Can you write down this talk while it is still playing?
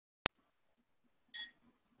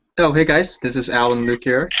Oh, hey guys, this is Alan Luke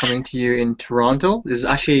here, coming to you in Toronto. This is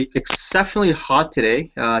actually exceptionally hot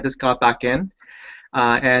today. I just got back in,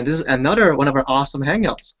 and this is another one of our awesome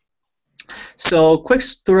hangouts. So, quick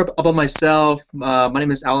story about myself. My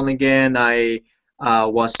name is Alan again. I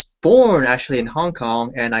was born actually in Hong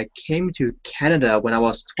Kong, and I came to Canada when I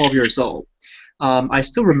was 12 years old. I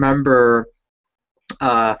still remember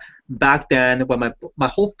back then when my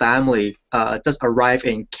whole family just arrived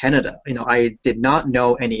in Canada. I did not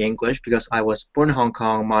know any English because I was born in Hong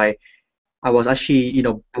Kong. I was actually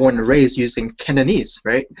born and raised using Cantonese,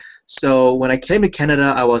 right? So when I came to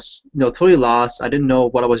Canada, I was totally lost. I didn't know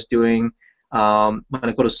what I was doing. When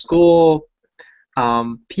I go to school,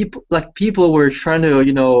 people were trying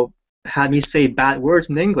to had me say bad words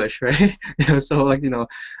in English, right? So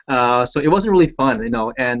so it wasn't really fun,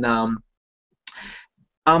 and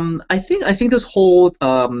I think this whole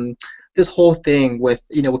thing with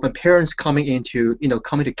with my parents coming to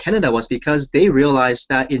Canada was because they realized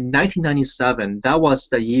that in 1997 that was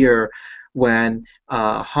the year when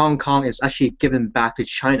Hong Kong is actually given back to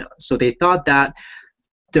China. So they thought that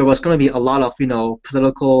there was going to be a lot of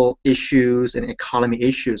political issues and economy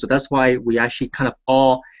issues. So that's why we actually kind of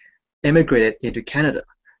all immigrated into Canada.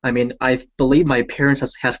 I mean, I believe my parents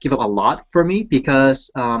has given up a lot for me because,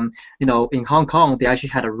 in Hong Kong, they actually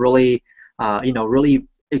had a really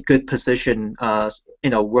a good position,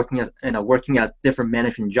 working as different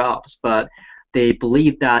management jobs. But they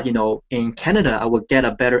believe that, in Canada, I would get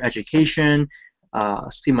a better education,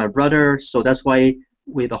 see my brother. So that's why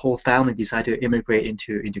the whole family decided to immigrate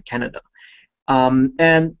into Canada.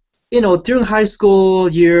 And during high school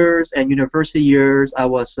years and university years,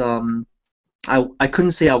 I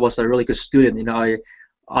couldn't say I was a really good student.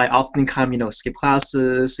 I often come, skip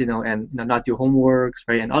classes, and not do homeworks,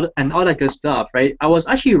 right, and all that good stuff, right. I was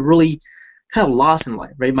actually really kind of lost in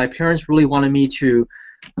life, right. My parents really wanted me to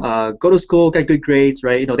go to school, get good grades,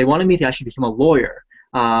 right. They wanted me to actually become a lawyer.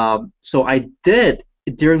 So I did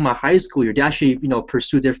during my high school year. They actually,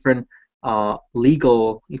 pursue different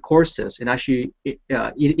legal courses, and actually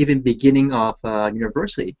even beginning of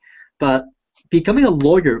university. But becoming a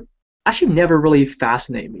lawyer actually never really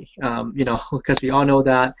fascinated me, because we all know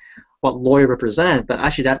that what lawyer represent, but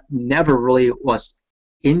actually that never really was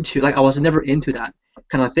into, like I was never into that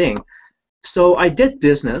kind of thing. So I did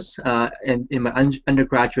business in my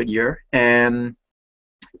undergraduate year, and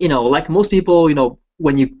like most people,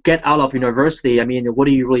 when you get out of university, I mean, what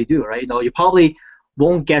do you really do, right? You probably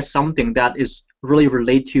won't get something that is really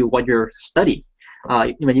related to what you're studying.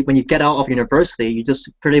 When you get out of university, you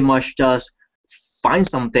just pretty much just find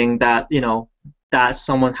something that that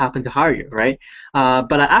someone happened to hire you, right?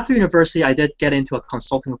 But after university, I did get into a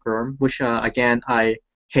consulting firm, which again I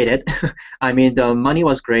hated. I mean, the money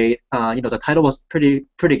was great. The title was pretty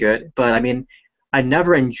good, but I mean, I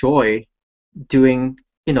never enjoy doing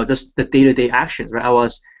just the day-to-day actions, right? I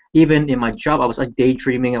was even in my job, I was like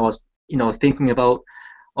daydreaming. I was thinking about,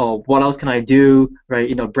 oh, what else can I do,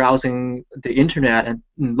 right? Browsing the internet and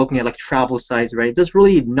looking at like travel sites, right? Just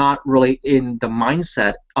really not really in the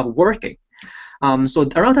mindset of working. So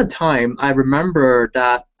around that time, I remember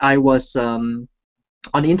that I was on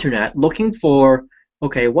the internet looking for,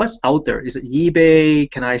 okay, what's out there? Is it eBay?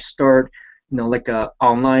 Can I start, like a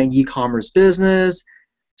online e-commerce business?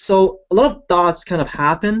 So a lot of thoughts kind of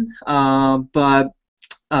happen, but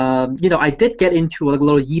I did get into a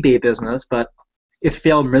little eBay business, but it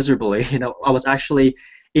failed miserably. I was actually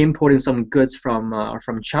importing some goods from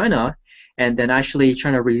China, and then actually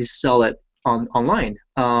trying to resell it online.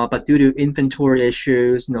 But due to inventory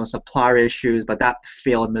issues, supplier issues, but that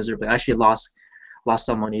failed miserably. I actually lost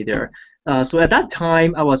some money there. So at that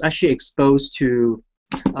time, I was actually exposed to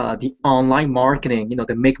the online marketing,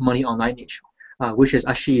 the make money online niche, which is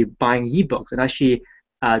actually buying ebooks and actually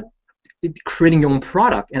creating your own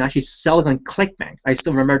product and actually selling on ClickBank. I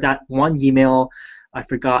still remember that one email. I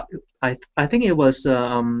forgot. I think it was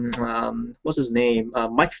what's his name?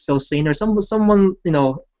 Mike Filsain or someone,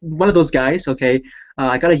 one of those guys. Okay,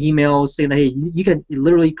 I got an email saying that, hey, you can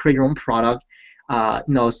literally create your own product.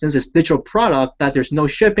 Since it's digital product that there's no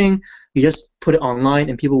shipping, you just put it online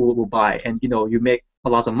and people will buy, and you make a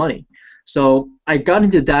lot of money. So I got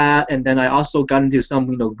into that, and then I also got into some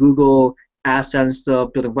Google AdSense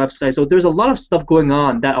stuff, building websites. So there's a lot of stuff going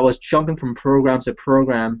on that I was jumping from program to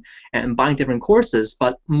program and buying different courses.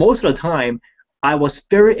 But most of the time, I was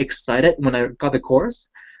very excited when I got the course.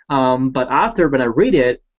 But after when I read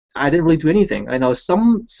it, I didn't really do anything. I know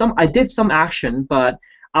some I did some action, but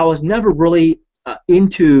I was never really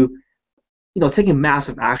into taking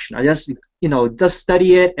massive action. I just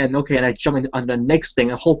study it, and okay, and I jump on the next thing,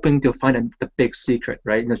 hoping to find the big secret,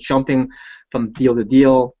 right? Jumping from deal to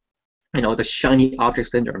deal. the shiny object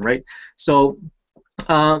syndrome, right? So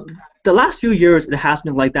um, the last few years it has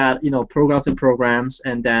been like that, programs and programs,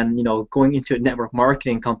 and then going into network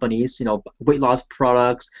marketing companies, weight loss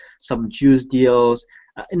products, some juice deals,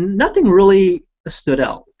 and nothing really stood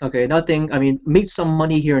out. Okay, nothing. I mean, made some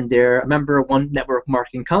money here and there. I remember one network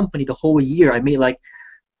marketing company, the whole year I made like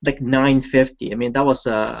 950. I mean, that was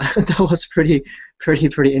that was pretty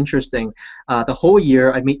interesting. The whole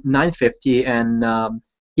year I made 950, and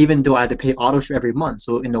even though I had to pay auto ship every month,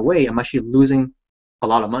 so in a way I'm actually losing a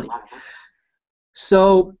lot of money.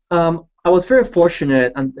 So I was very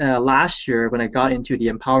fortunate last year when I got into the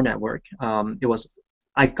Empower Network. It was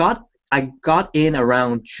I got in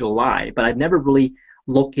around July, but I never really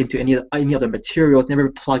looked into any other materials, never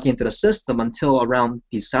plugged into the system until around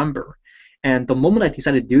December. And the moment I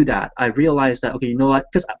decided to do that, I realized that, okay, you know what?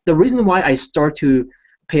 Because the reason why I start to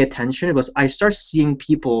pay attention was I start seeing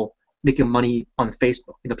people making money on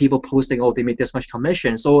Facebook. People posting, oh, they made this much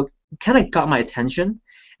commission. So it kind of got my attention,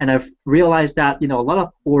 and I've realized that a lot of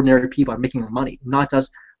ordinary people are making money, not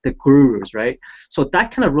just the gurus, right? So that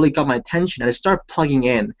kind of really got my attention, and I started plugging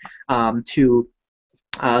in to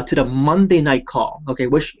the Monday night call. Okay,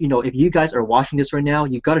 which if you guys are watching this right now,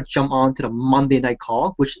 you gotta jump on to the Monday night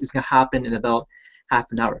call, which is gonna happen in about half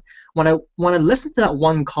an hour. When I listened to that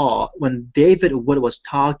one call, when David Wood was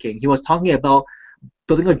talking, he was talking about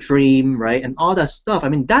building a dream, right, and all that stuff. I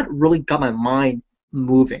mean, that really got my mind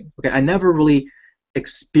moving. Okay, I never really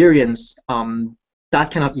experienced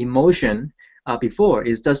that kind of emotion before.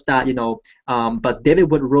 It's just that but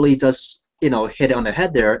David Wood really just hit it on the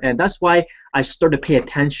head there, and that's why I started to pay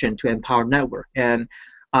attention to Empower Network. And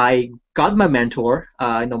I got my mentor,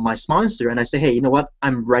 my sponsor, and I say, hey, you know what?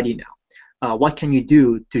 I'm ready now. What can you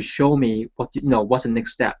do to show me what's the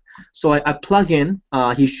next step? So I plug in.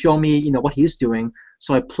 He showed me what he's doing.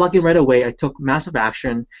 So I plug in right away. I took massive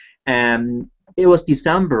action, and it was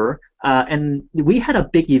December, and we had a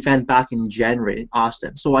big event back in January in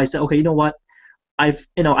Austin. So I said, okay, you know what? I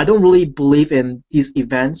don't really believe in these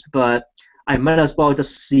events, but I might as well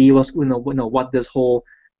just see what this whole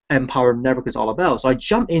Empower Network is all about. So I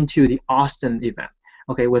jumped into the Austin event,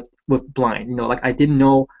 okay, with blind. Like I didn't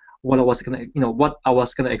know what I was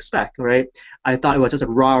gonna expect, right? I thought it was just a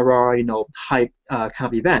rah hype kind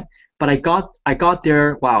of event. But I got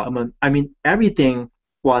there. Wow, I mean everything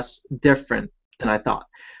was different than I thought.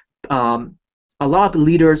 A lot of the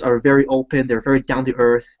leaders are very open. They're very down to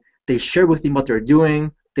earth. They share with me what they're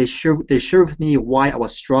doing. They share with me why I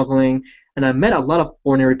was struggling, and I met a lot of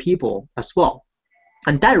ordinary people as well.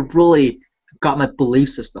 And that really got my belief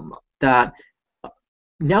system up. That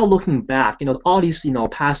now looking back, all these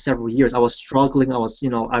past several years, I was struggling. I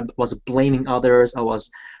was blaming others. I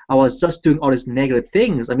was just doing all these negative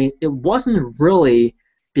things. I mean, it wasn't really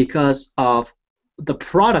because of the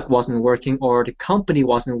product wasn't working or the company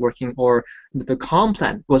wasn't working or the comp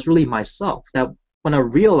plan. It was really myself. That when I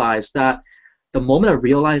realized that, the moment I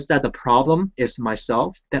realized that the problem is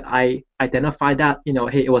myself, that I identified that,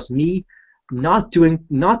 hey, it was me not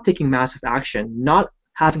taking massive action, not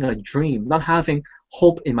having a dream, not having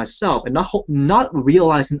hope in myself, and not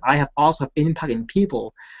realizing I also have impact in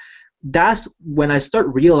people. That's when I start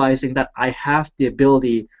realizing that I have the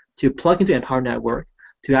ability to plug into Empower Network,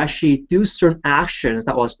 to actually do certain actions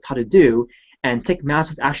that I was taught to do, and take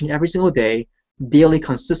massive action every single day, daily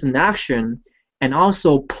consistent action, and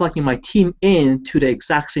also plugging my team in to the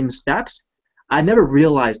exact same steps. I never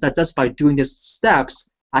realized that just by doing these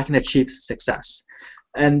steps, I can achieve success.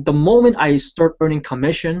 And the moment I start earning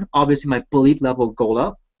commission, obviously my belief level go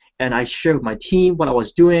up, and I share with my team what I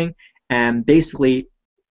was doing, and basically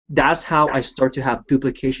that's how I start to have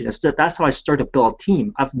duplication. That's how I start to build a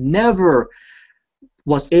team. I've never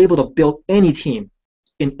was able to build any team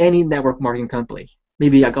in any network marketing company.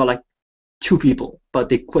 Maybe I got like 2 people, but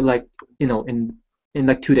they quit like in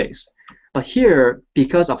like 2 days. But here,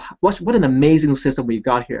 because of what an amazing system we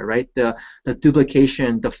got here, right? The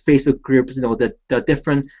duplication, the Facebook groups, the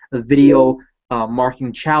different video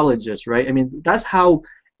marketing challenges, right? I mean, that's how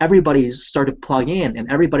everybody starts to plug in,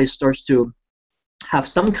 and everybody starts to have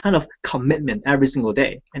some kind of commitment every single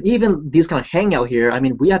day. And even these kind of hangout here, I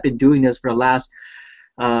mean, we have been doing this for the last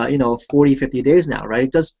 40, 50 days now, right?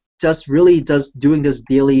 Just really doing this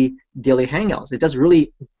daily hangouts. It just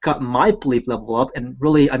really got my belief level up, and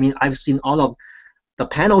really, I mean, I've seen all of the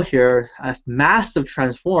panel here have massive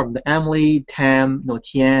transformed. Emilie, Tam,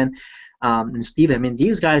 Tien, and Steven. I mean,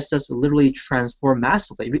 these guys just literally transformed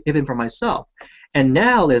massively, even for myself. And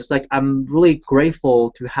now it's like I'm really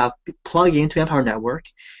grateful to have plugged into Empower Network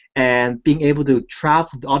and being able to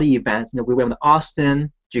travel to all the events. We went to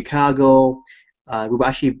Austin, Chicago, We were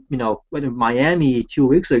actually, went to Miami 2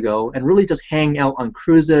 weeks ago and really just hang out on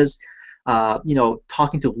cruises,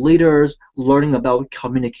 talking to leaders, learning about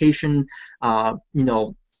communication,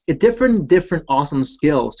 different awesome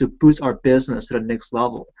skills to boost our business to the next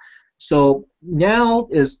level. So now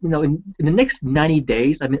is, in the next 90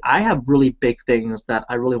 days, I mean, I have really big things that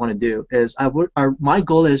I really want to do. My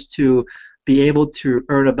goal is to be able to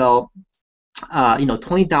earn about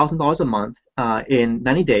 $20,000 a month in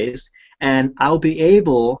 90 days, and I'll be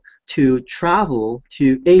able to travel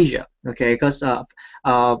to Asia. Okay, because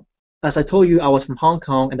as I told you, I was from Hong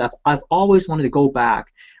Kong, and I've always wanted to go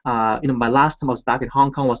back. My last time I was back in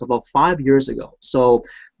Hong Kong was about 5 years ago. So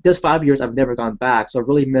this 5 years I've never gone back. So I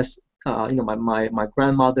really miss my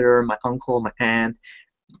grandmother, my uncle, my aunt,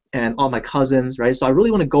 and all my cousins, right? So I really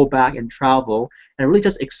want to go back and travel and really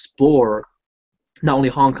just explore not only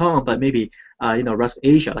Hong Kong, but maybe rest of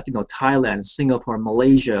Asia, like Thailand, Singapore,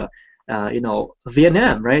 Malaysia,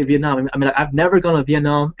 Vietnam, right? Vietnam. I mean, I've never gone to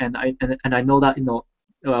Vietnam, and I know that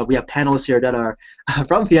we have panels here that are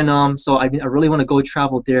from Vietnam. So I really want to go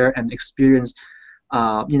travel there and experience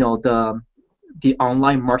the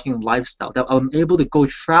online marketing lifestyle, that I'm able to go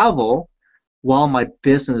travel while my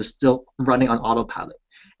business is still running on autopilot.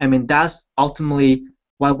 I mean, that's ultimately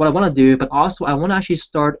what I want to do, but also I want to actually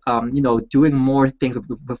start, doing more things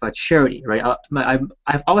with a charity, right?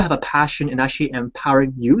 I've always have a passion in actually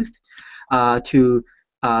empowering youth to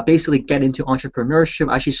basically get into entrepreneurship,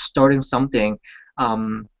 actually starting something,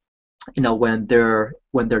 when they're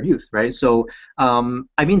youth, right? So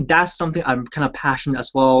that's something I'm kind of passionate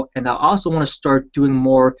as well, and I also want to start doing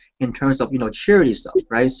more in terms of charity stuff,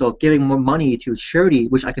 right? So giving more money to charity,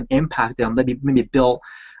 which I can impact them, maybe build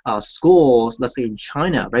schools, let's say in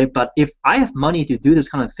China, right? But if I have money to do this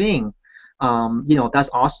kind of thing, that's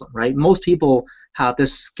awesome, right? Most people have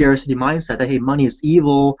this scarcity mindset that, hey, money is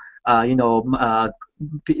evil.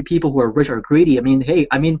 People who are rich are greedy.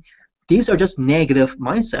 These are just negative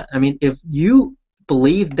mindset. I mean, if you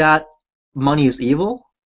believe that money is evil,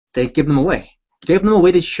 then give them away. Give them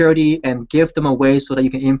away to charity, and give them away so that you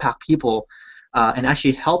can impact people and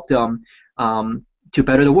actually help them to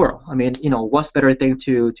better the world. I mean, what's better thing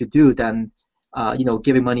to do than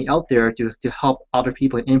giving money out there to help other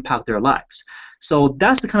people and impact their lives. So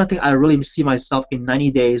that's the kind of thing I really see myself in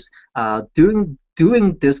 90 days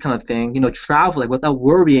doing this kind of thing, traveling without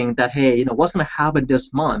worrying that, hey, what's going to happen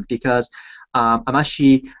this month, because I'm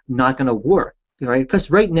actually not going to work, right? Because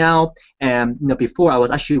right now, and before, I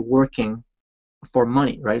was actually working for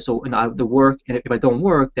money, right? So I have to work, and if I don't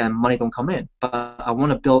work, then money don't come in. But I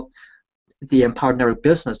want to build the Empowered Network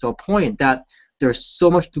business to a point that there's so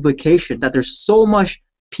much duplication, that there's so much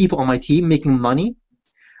people on my team making money,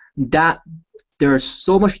 that there's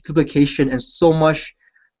so much duplication and so much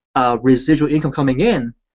residual income coming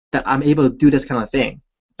in, that I'm able to do this kind of thing.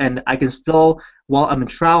 And I can still, while I'm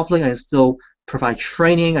traveling, I can still provide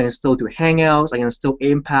training, I can still do hangouts, I can still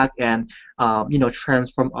impact and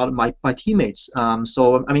transform all my teammates.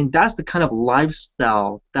 So that's the kind of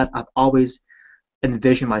lifestyle that I've always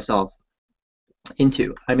envisioned myself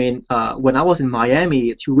into. When I was in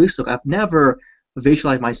Miami 2 weeks ago, I've never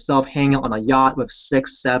visualized myself hanging out on a yacht with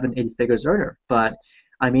 6, 7, 8 figures earner. But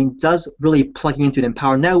just really plugging into the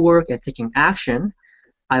Empower Network and taking action,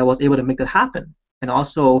 I was able to make that happen, and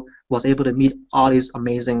also was able to meet all these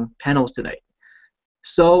amazing panels today.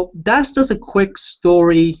 So that's just a quick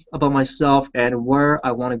story about myself and where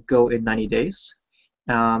I want to go in 90 days.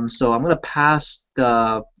 So I'm going to pass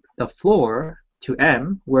the floor to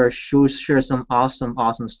Em, where she'll share some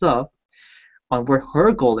awesome stuff on where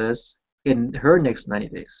her goal is in her next 90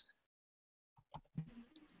 days.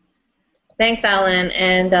 Thanks, Alan,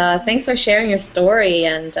 and thanks for sharing your story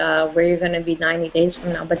and where you're going to be 90 days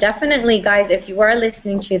from now. But definitely, guys, if you are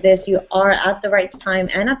listening to this, you are at the right time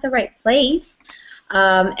and at the right place.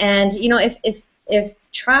 And if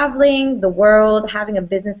traveling the world, having a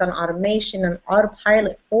business on automation and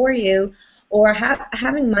autopilot for you, or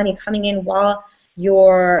having money coming in while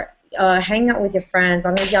you're hanging out with your friends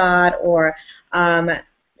on a yacht, or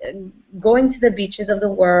going to the beaches of the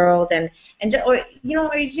world, or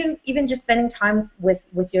even just spending time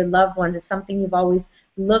with your loved ones is something you've always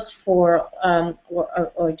looked for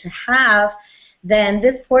or to have, then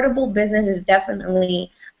this portable business is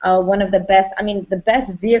definitely one of the best. The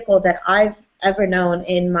best vehicle that I've ever known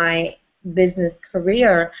in my business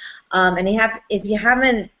career. And if you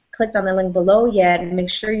haven't clicked on the link below yet, make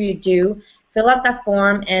sure you do. Fill out that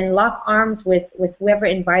form and lock arms with whoever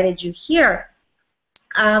invited you here.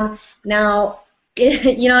 Now,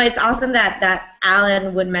 it's awesome that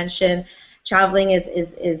Alan would mention traveling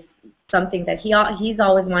is something that he's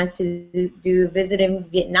always wanted to do, visiting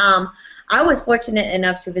Vietnam. I was fortunate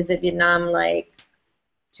enough to visit Vietnam like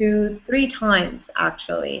 2, 3 times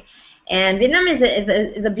actually. And Vietnam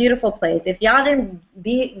is a beautiful place. If y'all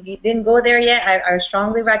didn't go there yet, I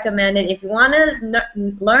strongly recommend it. If you want to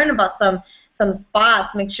learn about some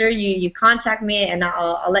spots, make sure you contact me, and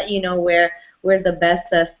I'll let you know where's the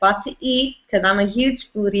best spot to eat, because I'm a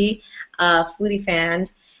huge foodie fan,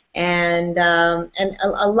 and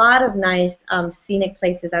a lot of nice scenic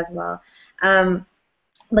places as well.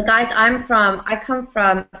 But guys, I come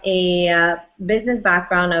from a business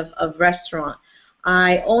background of restaurant.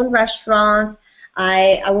 I own restaurants.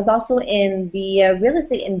 I was also in the real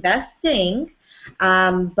estate investing,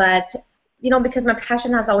 but because my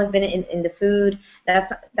passion has always been in the food.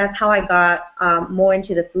 That's how I got more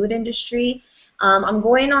into the food industry. I'm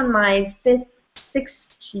going on my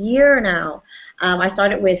sixth year now. I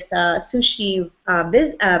started with sushi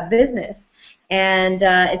business, and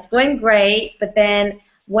it's going great. But then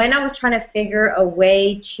when I was trying to figure a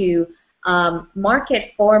way to market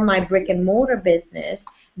for my brick and mortar business,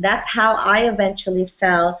 that's how I eventually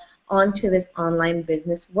fell onto this online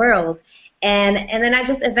business world. And then I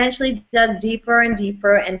just eventually dug deeper and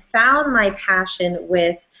deeper and found my passion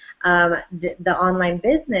with the online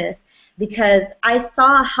business, because I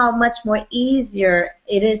saw how much more easier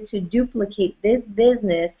it is to duplicate this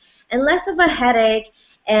business and less of a headache,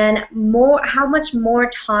 and how much more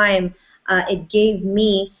time it gave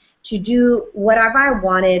me to do whatever I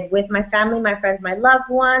wanted with my family, my friends, my loved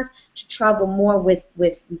ones, to travel more with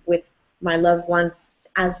my loved ones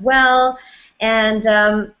as well. And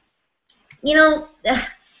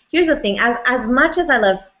here's the thing: as much as I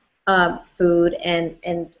love food and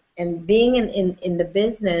being in the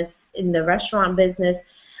business, in the restaurant business,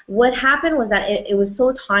 what happened was that it was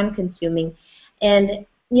so time consuming. And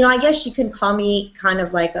I guess you can call me kind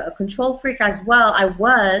of like a control freak as well. I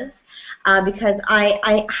was, because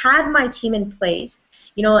I had my team in place.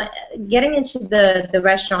 Getting into the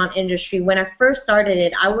restaurant industry, when I first started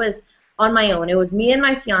it, I was on my own. It was me and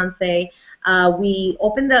my fiance. We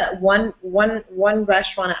opened the one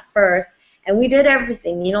restaurant at first, and we did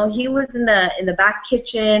everything. He was in the back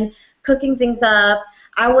kitchen cooking things up.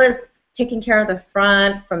 I was taking care of the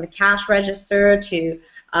front, from the cash register to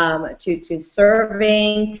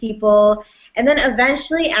serving people. And then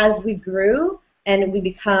eventually, as we grew and we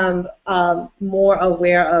become more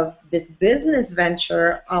aware of this business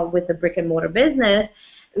venture with the brick and mortar business,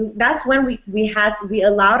 that's when we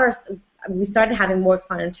started having more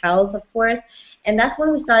clientele, of course, and that's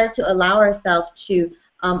when we started to allow ourselves to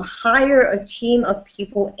hire a team of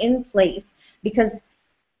people in place, because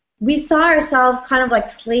we saw ourselves kind of like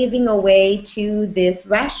slaving away to this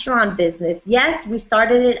restaurant business. Yes, we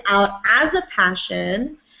started it out as a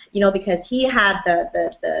passion, because he had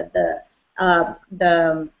the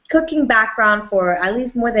cooking background for at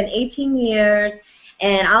least more than 18 years,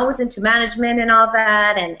 and I was into management and all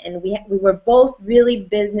that, and we were both really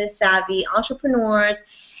business savvy entrepreneurs.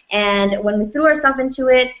 And when we threw ourselves into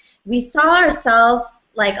it, we saw ourselves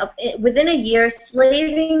like within a year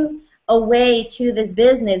slaving away to this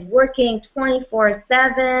business, working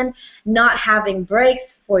 24/7, not having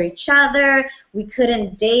breaks for each other. We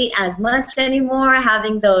couldn't date as much anymore,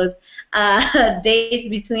 having those dates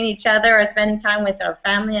between each other or spending time with our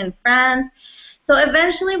family and friends. So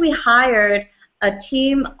eventually we hired a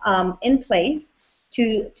team in place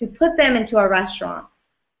to put them into our restaurant,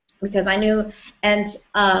 because I knew, and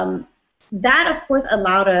that of course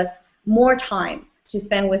allowed us more time to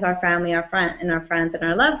spend with our family, our friends, and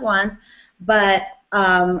our loved ones. But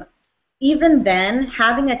even then,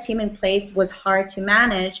 having a team in place was hard to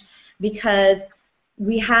manage, because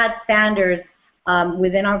we had standards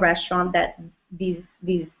within our restaurant that these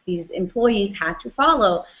employees had to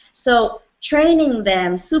follow. So training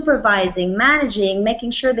them, supervising, managing, making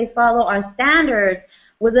sure they follow our standards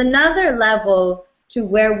was another level to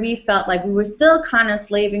where we felt like we were still kind of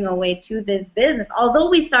slaving away to this business. Although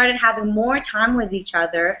we started having more time with each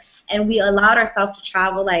other and we allowed ourselves to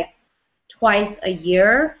travel like twice a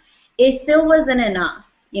year, it still wasn't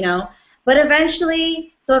enough, But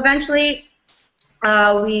eventually,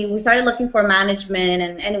 we started looking for management,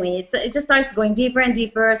 and anyway, it just starts going deeper and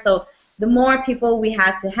deeper. So the more people we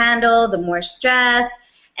had to handle, the more stress.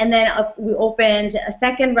 And then we opened a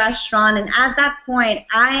second restaurant, and at that point,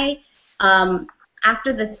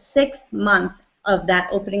 after the 6th month of that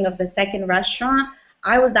opening of the second restaurant,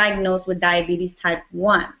 I was diagnosed with diabetes type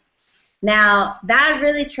 1. Now, that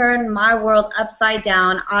really turned my world upside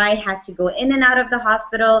down. I had to go in and out of the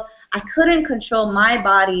hospital. I couldn't control my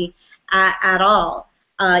body at all.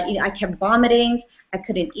 I kept vomiting. I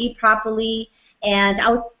couldn't eat properly, and I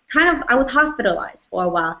was hospitalized for a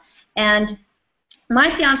while. And my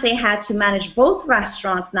fiance had to manage both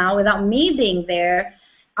restaurants now without me being there.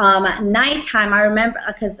 At nighttime, I remember,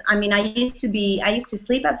 because I used to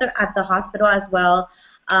sleep at the hospital as well,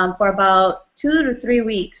 for about 2 to 3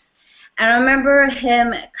 weeks. And I remember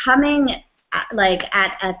him coming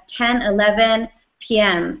at 10, 11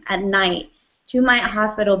 p.m. at night to my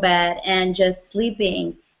hospital bed and just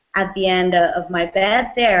sleeping at the end of my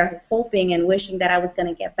bed there, hoping and wishing that I was going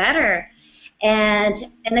to get better. And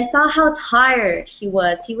I saw how tired he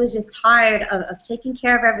was. He was just tired of taking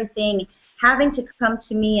care of everything, having to come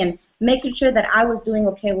to me and making sure that I was doing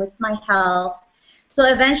okay with my health. So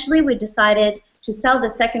eventually we decided to sell the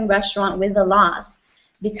second restaurant with a loss,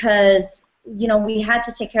 because we had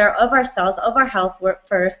to take care of ourselves, of our health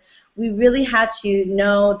first. We really had to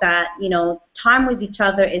know that time with each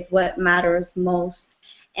other is what matters most,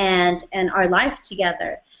 and our life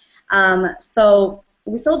together. So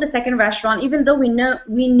we sold the second restaurant, even though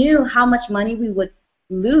we knew how much money we would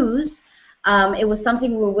lose. It was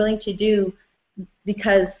something we were willing to do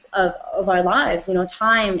because of our lives.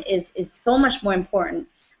 Time is so much more important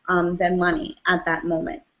than money at that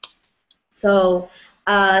moment. So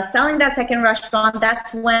selling that second restaurant,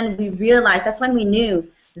 that's when we realized, that's when we knew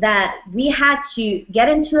that we had to get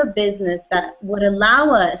into a business that would allow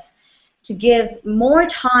us to give more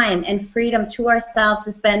time and freedom to ourselves,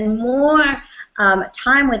 to spend more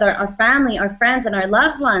time with our family, our friends, and our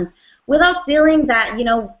loved ones, without feeling that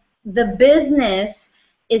the business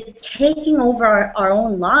is taking over our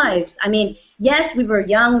own lives. I mean, yes, we were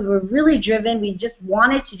young, we were really driven, we just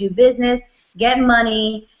wanted to do business, get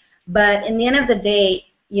money, but in the end of the day,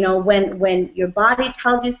 when your body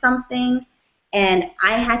tells you something, and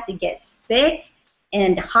I had to get sick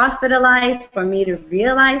and hospitalized for me to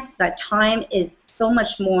realize that time is so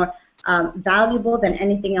much more valuable than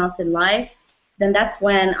anything else in life, then that's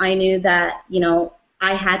when I knew that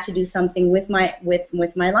I had to do something with my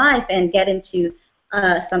life and get into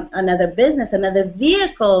another business, another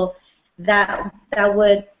vehicle that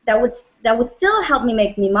would still help me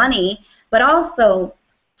make me money, but also,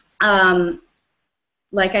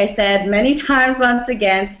 like I said many times, once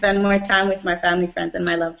again, spend more time with my family, friends, and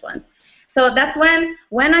my loved ones. So that's when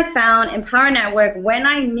I found Empower Network, when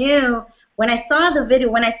I saw the video,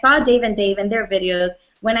 when I saw Dave and their videos,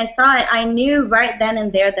 when I saw it, I knew right then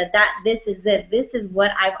and there that this is it. This is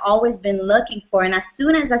what I've always been looking for. And as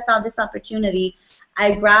soon as I saw this opportunity,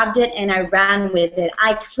 I grabbed it and I ran with it.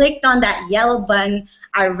 I clicked on that yellow button,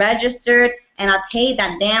 I registered, and I paid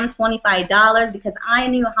that damn $25 because I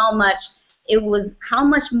knew how much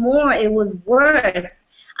more it was worth.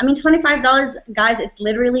 I mean, $25, guys, it's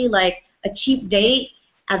literally like a cheap date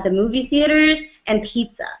at the movie theaters and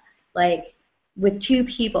pizza, like with 2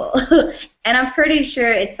 people. And I'm pretty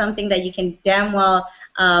sure it's something that you can damn well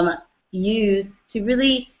use to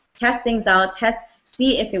really test things out,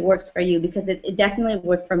 see if it works for you, because it definitely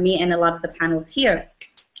worked for me and a lot of the panels here.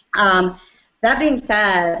 That being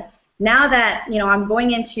said, now that I'm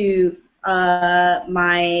going into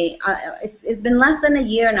it's been less than a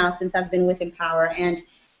year now since I've been with Empower, and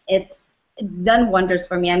it's done wonders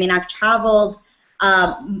for me. I mean, I've traveled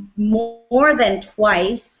more than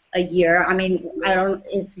twice a year. I mean, I don't,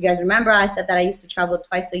 if you guys remember, I said that I used to travel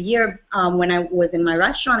twice a year when I was in my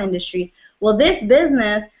restaurant industry. Well, this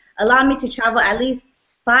business allowed me to travel at least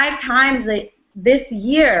 5 times this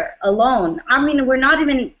year alone. I mean, we're not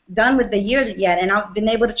even done with the year yet, and I've been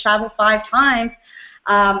able to travel 5 times.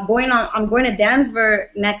 I'm going to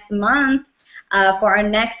Denver next month for our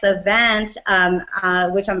next event,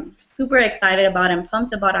 which I'm super excited about and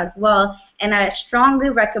pumped about as well. And I strongly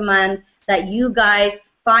recommend that you guys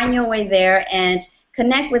find your way there and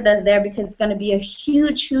connect with us there, because it's going to be a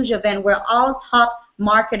huge, huge event where all top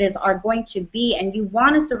marketers are going to be, and you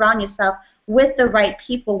want to surround yourself with the right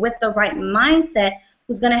people, with the right mindset,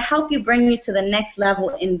 who's going to help you, bring you to the next level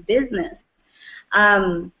in business.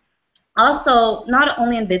 Also, not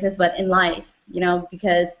only in business, but in life,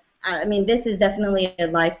 because I mean, this is definitely a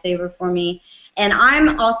lifesaver for me. And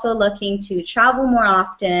I'm also looking to travel more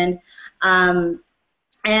often. And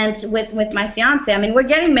with my fiance, I mean, we're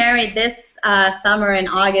getting married this summer in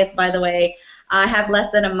August, by the way. I have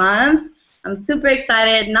less than a month. I'm super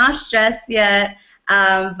excited, not stressed yet.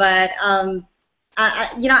 But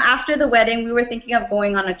after the wedding, we were thinking of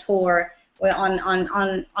going on a tour,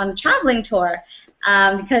 on a traveling tour,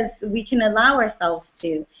 because we can allow ourselves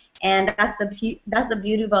to, and that's the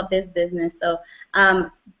beauty about this business. So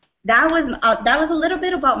that was a little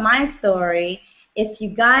bit about my story. If you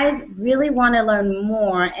guys really want to learn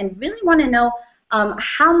more and really want to know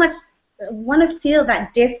how much want to feel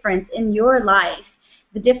that difference in your life,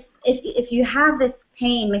 if you have this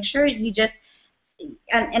pain, make sure you just,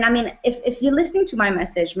 and I mean, if you're listening to my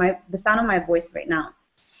message, the sound of my voice right now,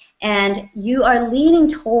 and you are leaning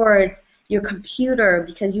towards your computer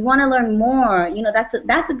because you want to learn more,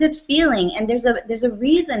 that's a good feeling, and there's a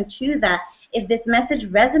reason to that. If this message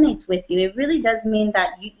resonates with you, it really does mean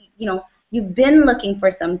that you've been looking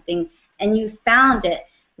for something and you found it.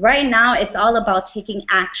 Right now, it's all about taking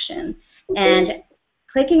action and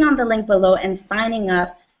clicking on the link below and signing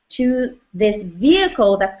up to this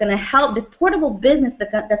vehicle that's going to help, this portable business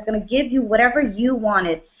that's going to give you whatever you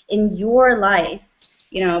wanted in your life.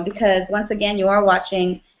 Because once again, you are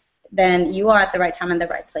watching, then you are at the right time and the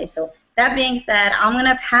right place. So that being said, I'm going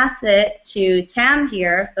to pass it to Tam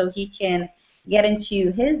here so he can get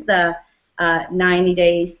into his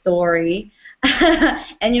 90-day story.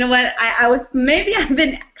 And you know what? I've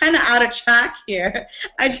been kind of out of track here.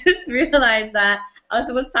 I just realized that I was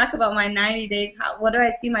supposed to talk about my 90 days. What do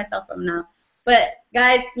I see myself from now? But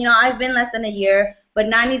guys, I've been less than a year, but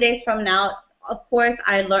 90 days from now, of course,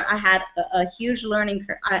 I had a huge learning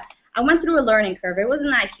curve. I went through a learning curve. It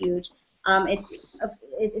wasn't that huge.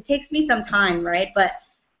 It takes me some time, right? But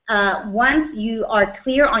once you are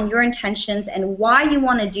clear on your intentions and why you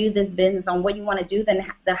want to do this business, on what you want to do, then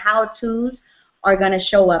the how-tos are going to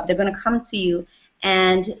show up. They're going to come to you,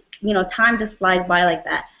 and time just flies by like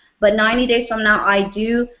that. But 90 days from now, I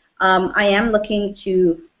am looking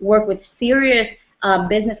to work with serious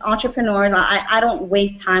business entrepreneurs. I don't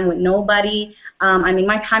waste time with nobody. I mean,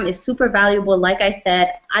 my time is super valuable. Like I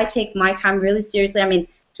said, I take my time really seriously. I mean,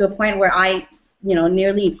 to a point where I,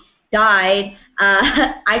 nearly died.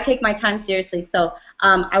 I take my time seriously. So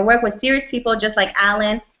I work with serious people just like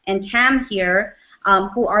Alan and Tam here,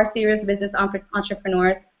 who are serious business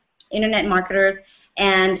entrepreneurs, internet marketers,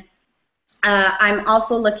 and I'm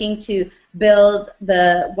also looking to build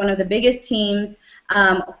one of the biggest teams,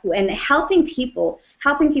 and helping people.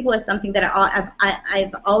 Helping people is something that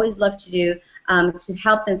I've always loved to do, to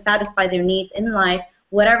help them satisfy their needs in life,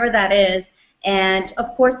 whatever that is, and of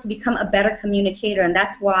course to become a better communicator. And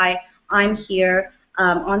that's why I'm here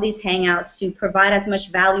on these Hangouts, to provide as much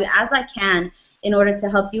value as I can in order to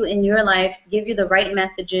help you in your life, give you the right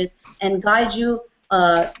messages, and guide you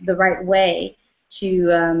the right way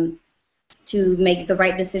to make the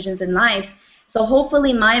right decisions in life. So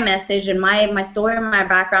hopefully my message and my story and my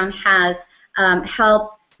background has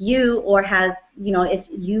helped you, or has, if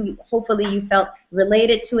you, hopefully you felt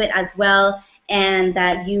related to it as well, and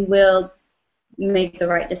that you will make the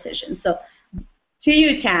right decision. So to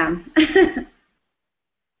you, Tam.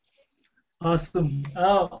 Awesome.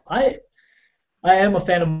 I am a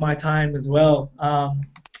fan of my time as well.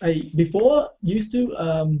 I before used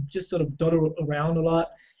to just sort of dawdle around a lot,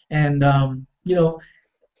 and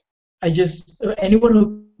I just, anyone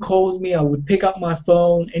who calls me, I would pick up my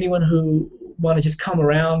phone. Anyone who want to just come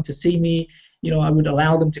around to see me, I would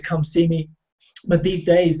allow them to come see me. But these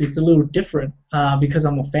days it's a little different because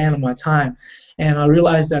I'm a fan of my time, and I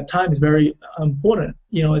realize that time is very important.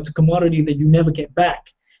 It's a commodity that you never get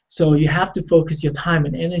back. So you have to focus your time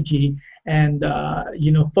and energy, and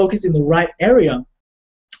focus in the right area.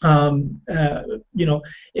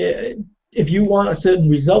 If you want a certain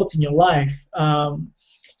result in your life,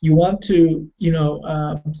 you want to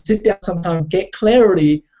sit down sometime, get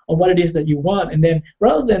clarity on what it is that you want, and then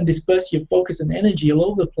rather than disperse your focus and energy all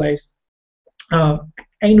over the place,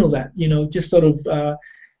 anal that, just sort of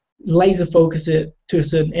laser focus it to a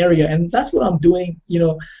certain area. And that's what I'm doing.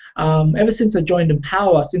 Ever since I joined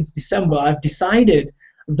Empower, since December, I've decided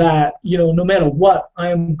that no matter what,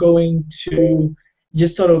 I'm going to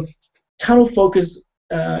just sort of tunnel focus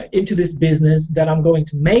into this business, that I'm going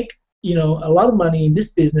to make a lot of money in this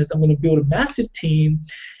business. I'm going to build a massive team,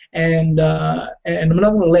 and I'm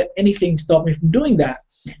not going to let anything stop me from doing that.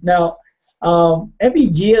 Now, every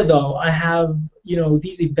year though, I have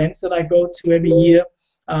these events that I go to every year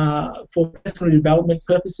for personal development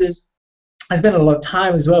purposes. I spend a lot of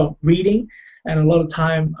time as well reading, and a lot of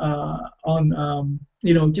time on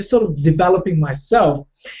just sort of developing myself.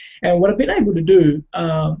 And what I've been able to do,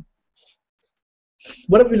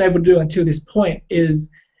 until this point is,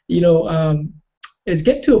 is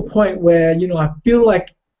get to a point where I feel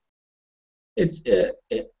like it's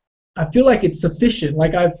sufficient.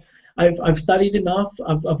 Like I've studied enough,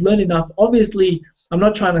 I've learned enough. Obviously, I'm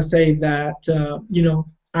not trying to say that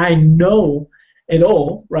I know it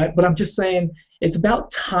all, right? But I'm just saying it's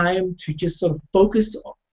about time to just sort of focus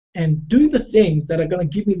and do the things that are going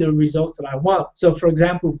to give me the results that I want. So, for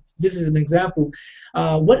example, this is an example.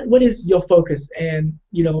 What is your focus? And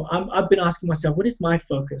I've been asking myself, what is my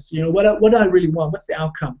focus? What do I really want? What's the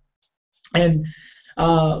outcome? And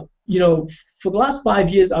you know, for the last 5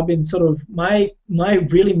 years, I've been sort of my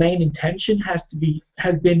really main intention has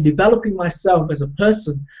been developing myself as a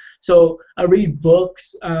person. So I read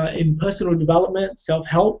books in personal development,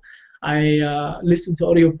 self-help. I listen to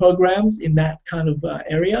audio programs in that kind of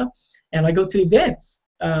area, and I go to events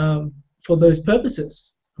for those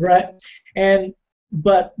purposes, right? And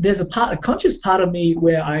but there's a conscious part of me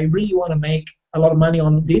where I really want to make a lot of money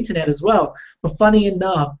on the internet as well. But funny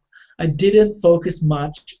enough, I didn't focus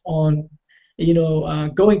much on,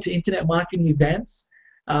 going to internet marketing events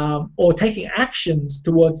or taking actions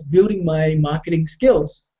towards building my marketing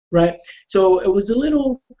skills, right? So I was a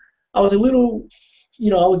little, off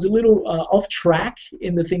track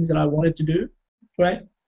in the things that I wanted to do, right?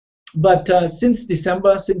 But since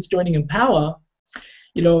December, since joining Empower,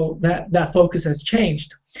 that focus has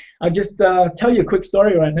changed. I'll just tell you a quick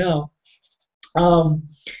story right now.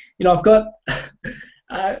 I've got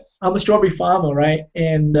I'm a strawberry farmer, right?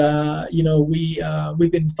 And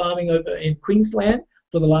we've been farming over in Queensland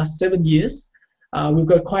for the last 7 years. We've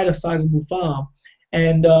got quite a sizable farm,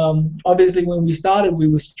 and obviously when we started, we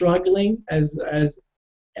were struggling as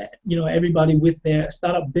everybody with their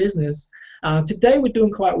startup business. Today we're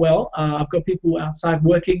doing quite well. I've got people outside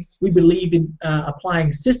working. We believe in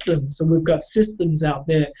applying systems, so we've got systems out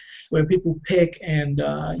there where people pick and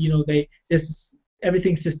there's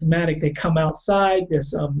everything's systematic. They come outside.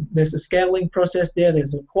 There's a scaling process there.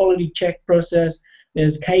 There's a quality check process.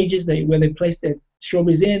 There's cages where they place their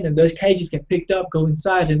strawberries in, and those cages get picked up, go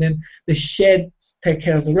inside, and then the shed take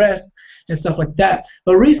care of the rest and stuff like that.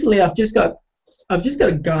 But recently, I've just got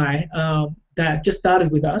a guy that just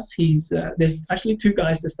started with us. There's actually two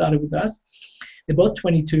guys that started with us. They're both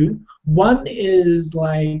 22. One is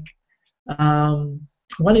like a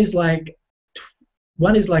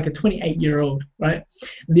 28-year-old, right?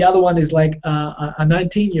 The other one is like a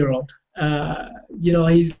 19-year-old.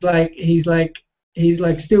 He's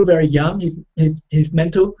like still very young. His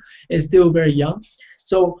mental is still very young.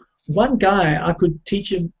 So one guy, I could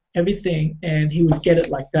teach him everything, and he would get it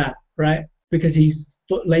like that, right? Because he's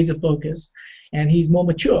laser focused and he's more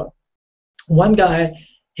mature. One guy,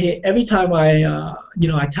 every time I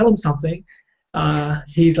tell him something,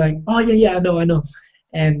 he's like, oh yeah, I know.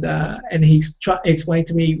 And he's explained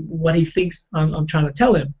to me what he thinks I'm trying to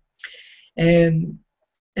tell him, and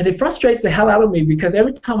it frustrates the hell out of me, because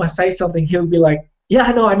every time I say something, he'll be like, yeah,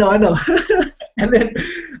 I know. And then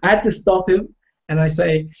I had to stop him, and I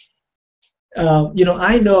say,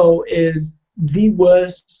 I know is the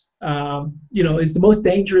worst, is the most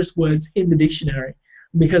dangerous words in the dictionary,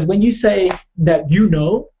 because when you say that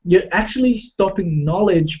you're actually stopping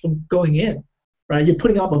knowledge from going in, right? You're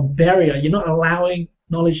putting up a barrier. You're not allowing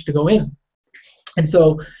knowledge to go in. And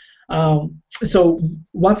so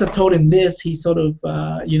once I've told him this, he sort of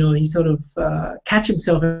catch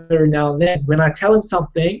himself every now and then. When I tell him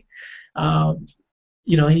something,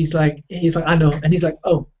 he's like, I know, and he's like,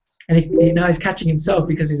 oh, and now he's catching himself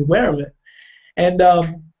because he's aware of it. And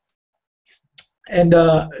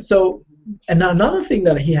another thing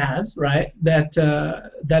that he has, right, that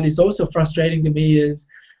is also frustrating to me is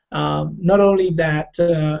not only that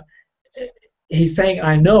he's saying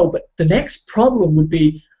I know, but the next problem would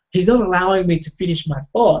be he's not allowing me to finish my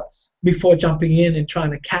thoughts before jumping in and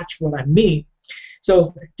trying to catch what I mean.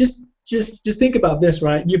 So just think about this,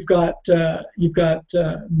 right? You've got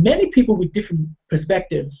many people with different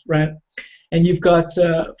perspectives, right? And you've got,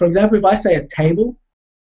 for example, if I say a table,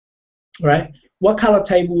 right? What color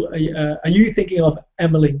table are you thinking of,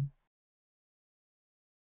 Emilie?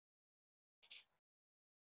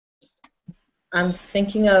 I'm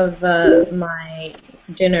thinking of my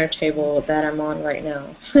dinner table that I'm on right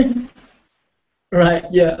now. Right,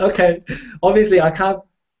 yeah, okay. Obviously, I can't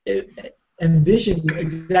envision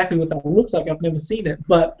exactly what that looks like. I've never seen it.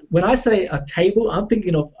 But when I say a table, I'm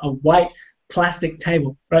thinking of a white plastic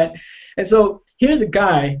table, right? And so here's a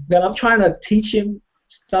guy that I'm trying to teach him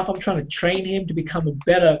stuff. I'm trying to train him to become a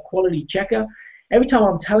better quality checker. Every time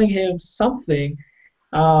I'm telling him something,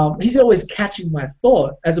 he's always catching my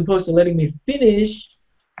thought as opposed to letting me finish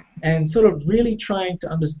and sort of really trying to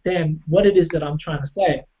understand what it is that I'm trying to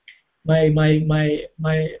say.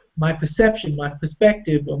 My perception, my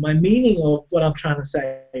perspective, or my meaning of what I'm trying to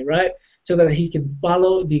say, right? So that he can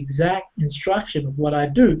follow the exact instruction of what I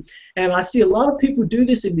do. And I see a lot of people do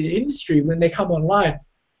this in the industry when they come online.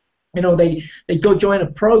 They go join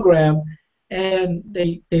a program and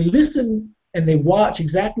they listen and they watch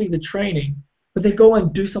exactly the training, but they go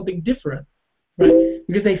and do something different, right?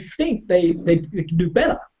 Because they think they can do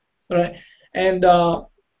better, right? And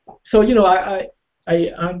so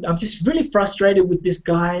I'm just really frustrated with this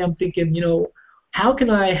guy. I'm thinking, how can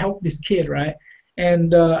I help this kid, right?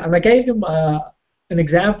 And I gave him an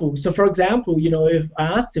example. So for example, if I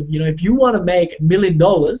asked him, if you want to make $1 million,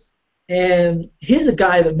 and here's a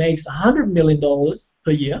guy that makes $100 million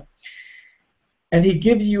per year, and he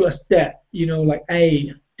gives you a step, like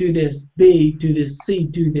A, do this, B, do this, C,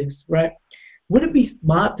 do this, right? Would it be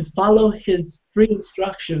smart to follow his 3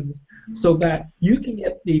 instructions so that you can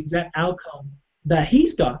get the exact outcome that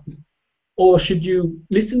he's got? Or should you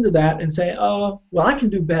listen to that and say, oh, well, I can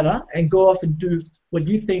do better, and go off and do what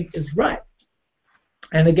you think is right?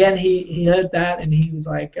 And again, he heard that, and he was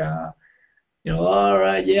like, all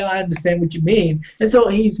right, yeah, I understand what you mean. And so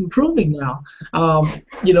he's improving now.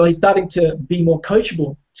 He's starting to be more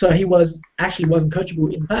coachable. So he wasn't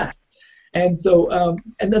coachable in the past. And so,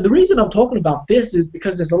 and then the reason I'm talking about this is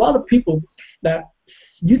because there's a lot of people that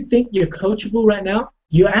you think you're coachable right now.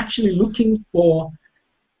 You're actually looking for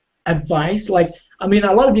advice. Like, I mean,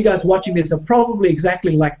 a lot of you guys watching this are probably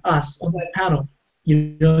exactly like us on that panel.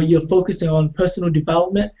 You're focusing on personal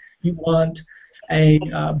development. You want a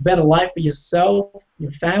better life for yourself,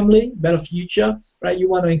 your family, better future, right? You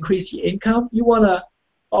want to increase your income. You want to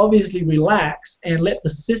obviously relax and let the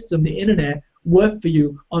system, the internet, work for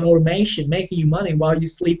you on automation, making you money while you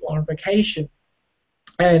sleep or on vacation.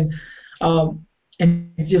 And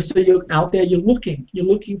just so you're out there, you're looking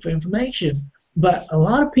for information. But a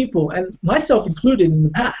lot of people, and myself included in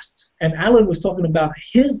the past, and Alan was talking about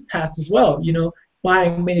his past as well,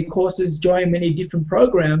 buying many courses, joining many different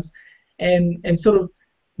programs, and sort of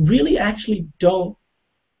really actually don't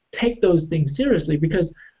take those things seriously,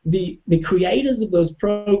 because the creators of those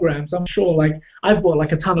programs, I'm sure, like, I've bought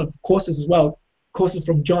like a ton of courses as well, courses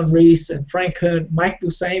from John Reese and Frank Kern, Mike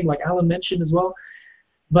Fusame, like Alan mentioned as well.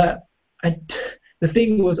 But the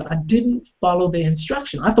thing was, I didn't follow the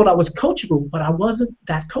instruction. I thought I was coachable, but I wasn't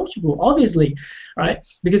that coachable, obviously, right?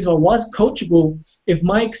 Because if I was coachable, if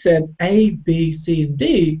Mike said A, B, C, and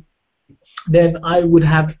D, then I would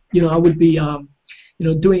have, I would be,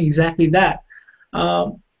 doing exactly that.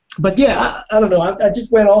 But yeah, I don't know. I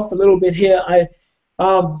just went off a little bit here.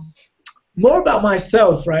 More about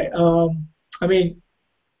myself, right? I mean,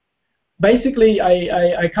 basically,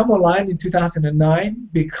 I come online in 2009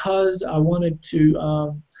 because I wanted to.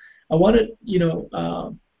 I wanted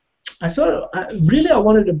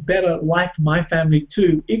a better life for my family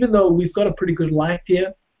too. Even though we've got a pretty good life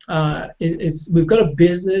here, we've got a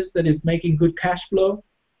business that is making good cash flow.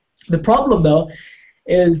 The problem though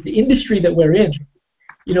is the industry that we're in.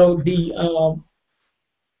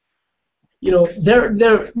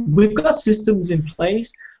 We've got systems in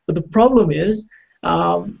place, but the problem is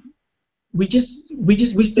we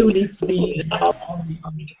still need to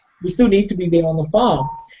be there on the farm.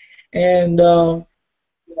 And I'm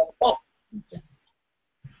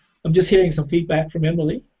just hearing some feedback from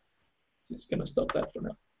Emily. Just gonna stop that for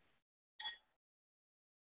now.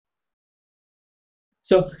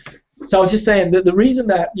 So I was just saying that the reason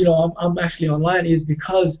that I'm actually online is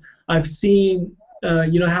because I've seen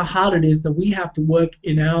how hard it is that we have to work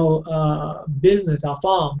in our business, our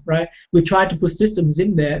farm, right? We've tried to put systems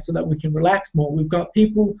in there so that we can relax more. We've got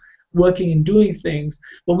people working and doing things,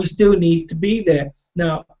 but we still need to be there.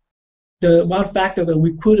 Now, the one factor that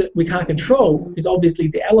we can't control is obviously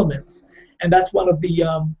the elements, and that's one of the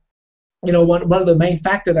one of the main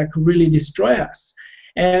factors that could really destroy us.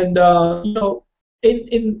 And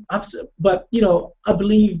but I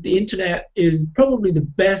believe the internet is probably the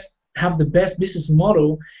best business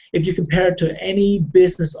model if you compare it to any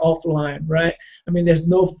business offline, right? I mean, there's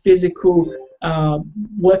no physical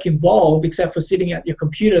work involved except for sitting at your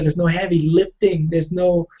computer. There's no heavy lifting. There's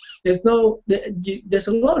a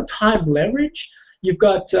lot of time leverage. You've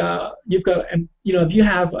got if you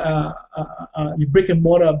have your brick and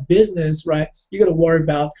mortar business, right? You got to worry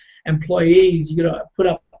about employees. You got to put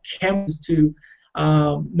up cameras to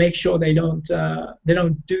make sure they don't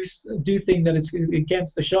do things that it's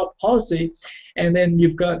against the shop policy, and then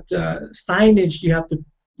you've got signage you have to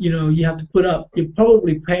put up. You're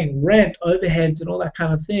probably paying rent, overheads, and all that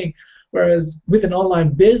kind of thing. Whereas with an online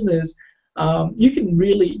business, you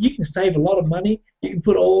can save a lot of money. You can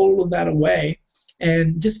put all of that away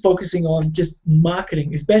and just focusing on just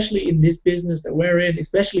marketing, especially in this business that we're in,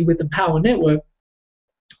 especially with the Power Network.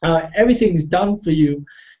 Everything is done for you.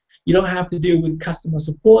 You don't have to deal with customer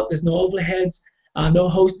support. There's no overheads, no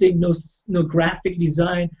hosting, no graphic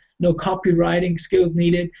design, no copywriting skills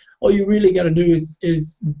needed. All you really got to do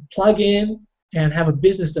is plug in and have a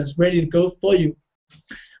business that's ready to go for you.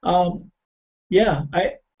 Yeah,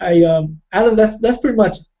 Alan, that's pretty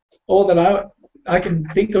much all that I can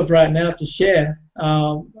think of right now to share.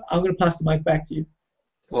 I'm going to pass the mic back to you.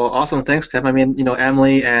 Well, awesome. Thanks, Tim. I mean,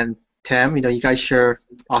 Emily and Tam, you guys share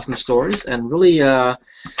awesome stories and really,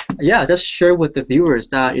 yeah, just share with the viewers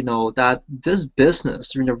that that this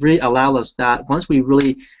business really allow us that once we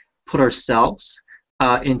really put ourselves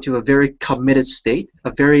into a very committed state,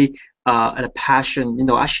 a very and a passion,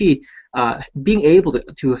 actually being able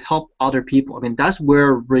to help other people. I mean, that's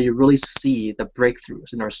where we really see the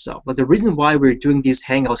breakthroughs in ourselves. Like the reason why we're doing these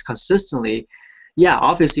hangouts consistently, yeah,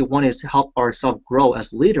 obviously one is to help ourselves grow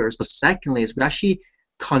as leaders, but secondly is we're actually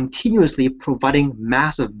continuously providing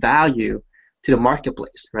massive value to the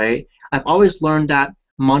marketplace, right? I've always learned that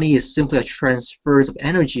money is simply a transfer of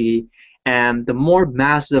energy, and the more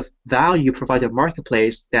massive value you provide to the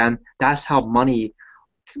marketplace, then that's how money,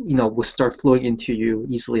 will start flowing into you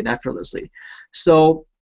easily and effortlessly. So,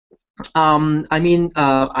 I mean,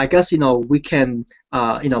 I guess we can,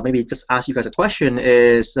 maybe just ask you guys a question: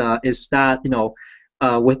 is that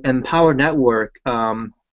with Empower Network,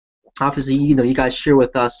 obviously, you guys share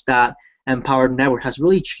with us that Empowered Network has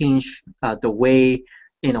really changed the way,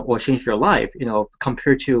 or changed your life,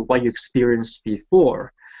 compared to what you experienced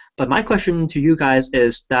before. But my question to you guys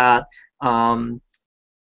is that,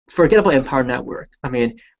 forget about Empowered Network. I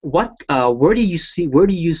mean, where do you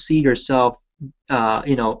see yourself,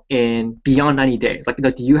 in beyond 90 days? Like,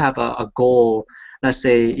 do you have a goal? Let's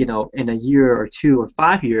say, in a year or 2 or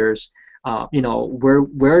 5 years,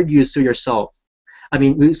 where do you see yourself? I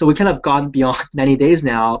mean, we kind of gone beyond 90 days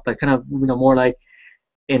now, but kind of more like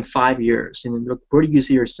in 5 years. And where do you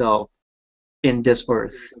see yourself in this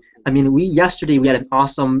earth? I mean, yesterday we had an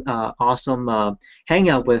awesome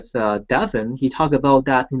hangout with Devin. He talked about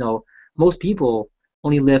that most people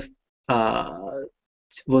only live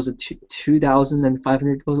was it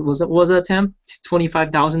 2,500, was it Tim?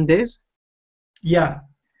 25,000 days? Yeah.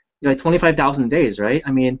 25,000 days, right?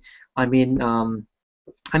 I mean,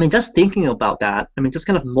 just thinking about that, just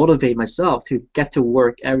kind of motivate myself to get to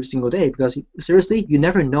work every single day, because seriously, you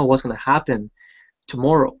never know what's going to happen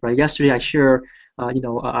tomorrow, right? Yesterday, I shared,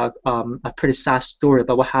 a pretty sad story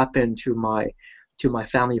about what happened to my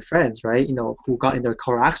family friends, right? Who got in their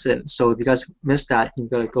car accident. So if you guys missed that, you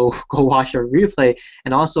gotta go watch our replay.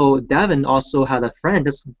 And also, Devin also had a friend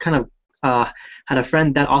that's kind of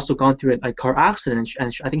that also gone through a car accident,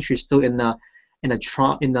 and I think she's still in a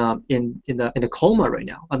coma right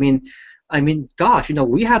now. I mean, gosh,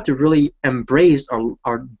 we have to really embrace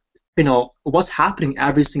our what's happening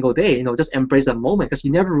every single day. Just embrace that moment, because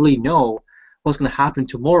you never really know what's going to happen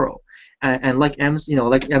tomorrow. And like Em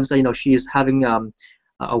said, she is having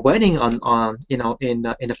a wedding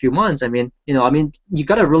in a few months. I mean, you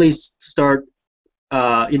gotta really start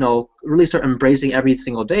really start embracing every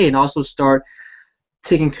single day, and also start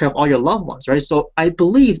taking care of all your loved ones, right? So I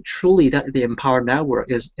believe truly that the Empower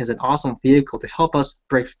Network is an awesome vehicle to help us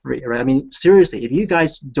break free, right? I mean, seriously, if you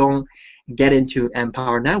guys don't get into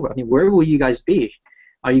Empower Network, I mean, where will you guys be?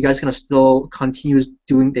 Are you guys gonna still continue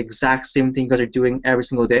doing the exact same thing you guys are doing every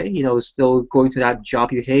single day? Still going to that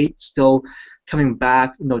job you hate, still coming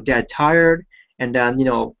back, dead tired, and then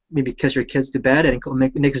maybe kiss your kids to bed, and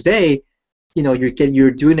next day,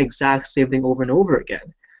 you're doing the exact same thing over and over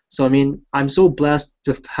again. So I mean, I'm so blessed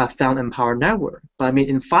to have found Empower Network. But I mean,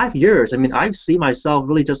 in 5 years, I mean, I see myself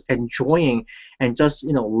really just enjoying and just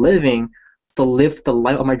live the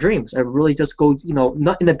life of my dreams. I really just go,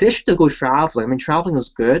 not in addition to go traveling. I mean, traveling is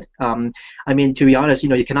good. I mean, to be honest,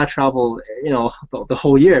 you cannot travel, the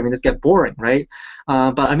whole year. I mean, it's get boring, right?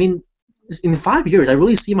 But I mean, in 5 years, I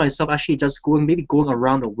really see myself actually just maybe going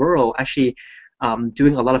around the world, actually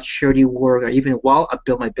doing a lot of charity work, or even while I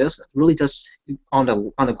build my business, really just on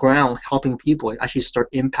the ground helping people, actually start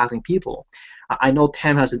impacting people. I know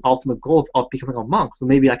Tam has an ultimate goal of becoming a monk, so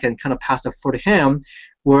maybe I can kind of pass the floor to him,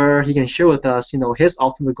 where he can share with us, his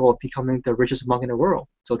ultimate goal of becoming the richest monk in the world.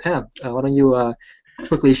 So Tam, why don't you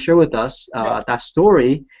quickly share with us that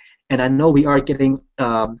story? And I know we are getting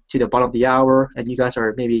to the bottom of the hour, and you guys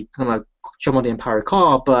are maybe going to jump on the Empower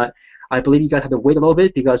call, but I believe you guys have to wait a little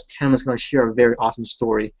bit, because Tam is going to share a very awesome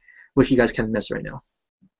story, which you guys can't miss right now.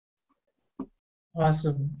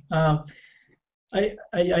 Awesome.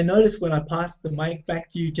 I noticed when I passed the mic back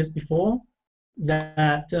to you just before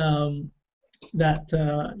that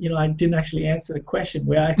I didn't actually answer the question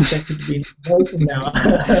where I expected to be in the now.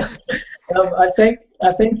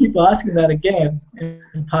 I thank you for asking that again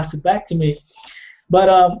and pass it back to me. But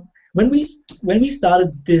when we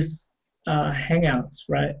started this Hangouts,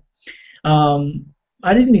 right?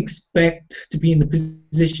 I didn't expect to be in the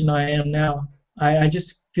position I am now. I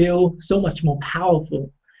just feel so much more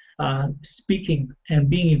powerful speaking and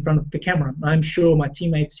being in front of the camera. I'm sure my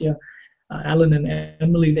teammates here, Alan and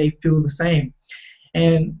Emilie, they feel the same.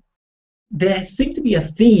 And there seemed to be a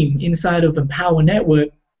theme inside of Empower Network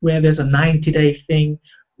where there's a 90-day thing,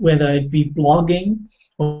 whether it be blogging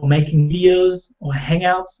or making videos or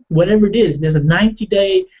hangouts, whatever it is, there's a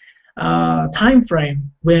 90-day time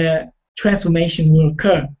frame where transformation will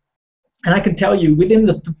occur. And I can tell you, within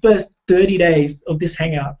the first 30 days of this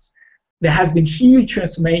hangouts, there has been huge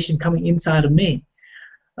transformation coming inside of me.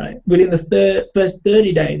 Right? Within the first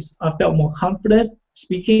 30 days, I felt more confident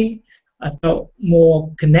speaking. I felt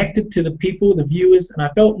more connected to the people, the viewers, and I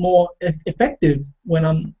felt more effective when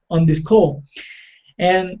I'm on this call.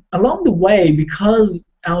 And along the way, because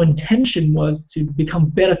our intention was to become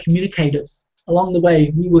better communicators, along the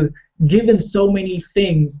way, we were given so many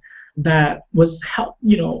things that was help,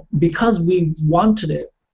 because we wanted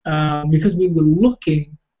it, because we were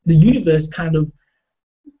looking, the universe kind of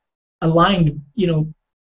aligned,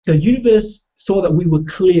 the universe saw that we were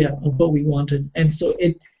clear of what we wanted, and so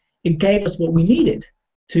it gave us what we needed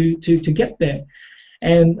to get there.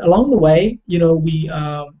 And along the way,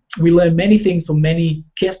 we learned many things from many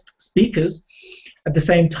guest speakers. At the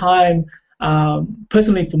same time,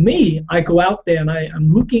 personally for me, I go out there and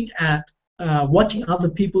I'm looking at watching other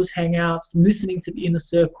people's hangouts, listening to the inner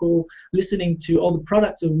circle, listening to all the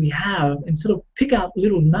products that we have, and sort of pick out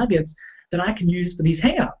little nuggets that I can use for these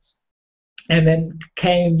hangouts. And then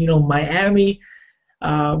came, Miami.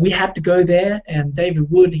 We had to go there, and David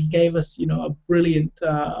Wood, he gave us, a brilliant,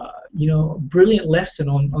 brilliant lesson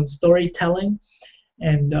on storytelling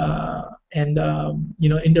and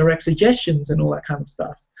indirect suggestions and all that kind of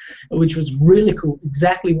stuff, which was really cool,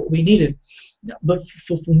 exactly what we needed. But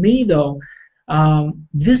for me though,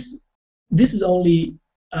 this is only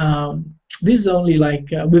like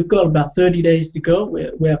we've got about 30 days to go.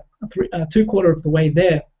 We're 2/4 of the way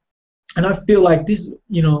there. And I feel like this,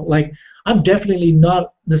 like I'm definitely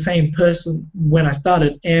not the same person when I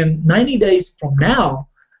started. And 90 days from now,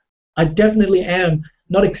 I definitely am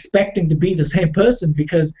not expecting to be the same person,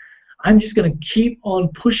 because I'm just going to keep on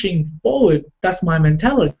pushing forward. That's my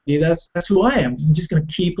mentality. That's who I am. I'm just going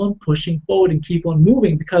to keep on pushing forward and keep on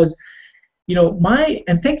moving, because,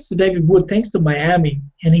 and thanks to David Wood, thanks to Miami,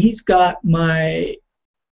 and he's got my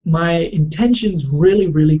intentions really,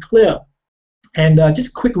 really clear. And just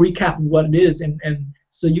a quick recap of what it is, and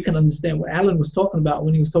so you can understand what Alan was talking about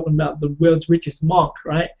when he was talking about the world's richest monk,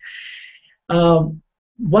 right?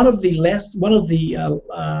 One of the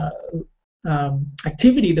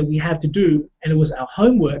activity that we had to do, and it was our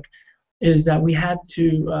homework, is that we had to,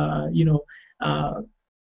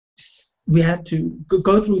 we had to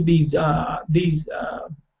go through these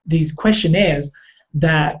questionnaires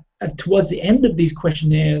that towards the end of these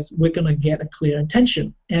questionnaires, we're going to get a clear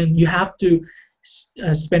intention. And you have to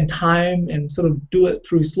spend time and sort of do it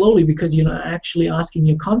through slowly, because you're not actually asking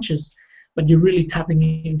your conscious, but you're really tapping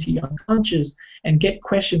into your unconscious and get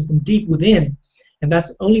questions from deep within. And that's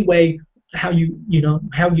the only way how you know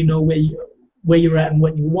where you're at and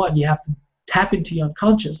what you want. You have to tap into your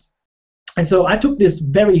unconscious. And so I took this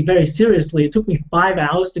very, very seriously. It took me 5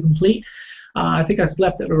 hours to complete. I think I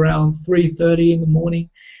slept at around 3:30 in the morning,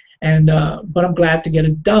 and but I'm glad to get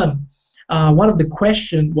it done. One of the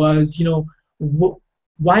questions was,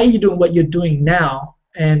 why are you doing what you're doing now,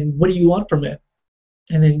 and what do you want from it?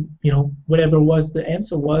 And then, whatever was the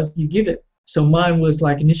answer was, you give it. So mine was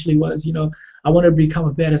like, initially was, I wanted to become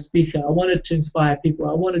a better speaker. I wanted to inspire people.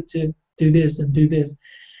 I wanted to do this and do this.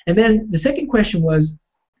 And then the second question was,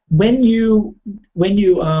 when you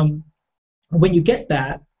get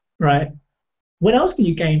that, right, what else can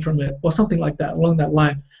you gain from it, or something like that, along that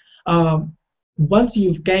line. Once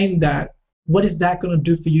you've gained that, what is that going to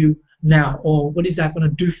do for you now, or what is that going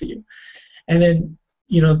to do for you? And then,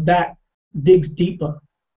 that digs deeper,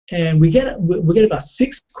 and we get about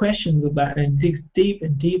 6 questions of that, and it digs deep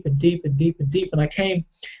and deep and deep and deep and deep. And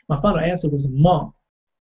my final answer was a monk,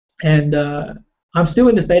 and I'm still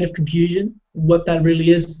in a state of confusion what that really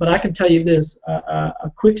is. But I can tell you this,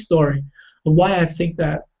 a quick story of why I think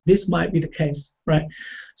that this might be the case, right?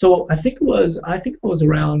 So I think I was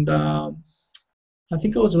around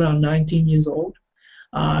 19 years old.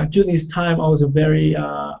 During this time, I was a very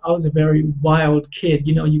wild kid.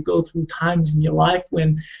 You go through times in your life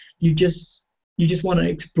when you just want to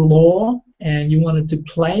explore, and you wanted to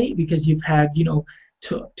play, because you've had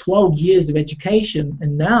 12 years of education,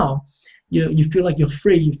 and now you feel like you're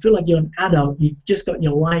free. You feel like you're an adult. You've just got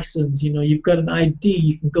your license. You've got an ID.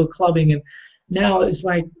 You can go clubbing, and now it's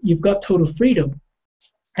like you've got total freedom.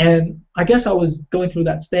 And I guess I was going through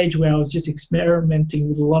that stage where I was just experimenting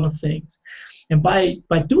with a lot of things. And by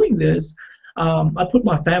doing this, I put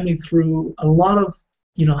my family through a lot of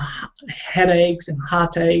headaches and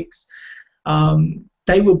heartaches.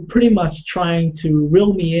 they were pretty much trying to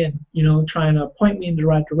reel me in, trying to point me in the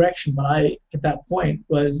right direction. But I, at that point,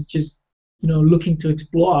 was just, looking to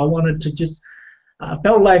explore. I wanted to just, I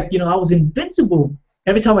felt like, I was invincible.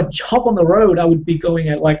 Every time I hop on the road, I would be going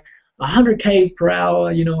at like 100 k's per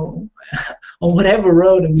hour, on whatever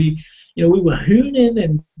road, and we were hooning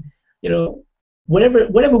and,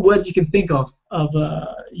 whatever words you can think of,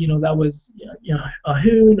 that was, a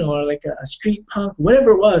hoon or like a street punk,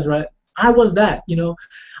 whatever it was, right? I was that,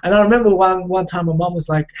 And I remember one time my mom was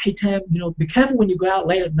like, "Hey Tam, be careful when you go out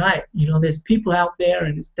late at night. There's people out there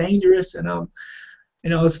and it's dangerous." And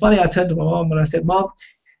it was funny. I turned to my mom and I said, "Mom,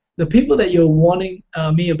 the people that you're warning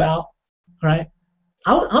me about, right?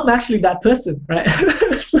 I'm actually that person, right?"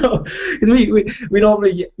 So, because we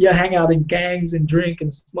normally hang out in gangs and drink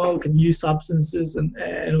and smoke and use substances, and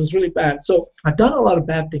it was really bad. So I've done a lot of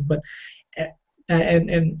bad things, but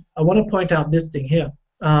and I want to point out this thing here.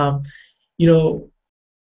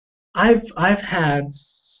 I've had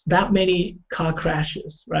that many car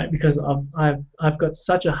crashes, right? Because I've got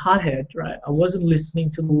such a hard head, right? I wasn't listening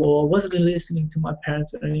to the law, wasn't listening to my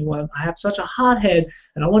parents or anyone. I have such a hard head,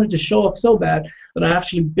 and I wanted to show off so bad that I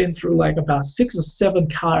actually been through like about 6 or 7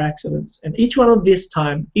 car accidents. And each one of these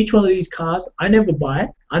cars, I never buy,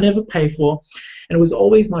 I never pay for, and it was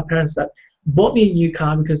always my parents that bought me a new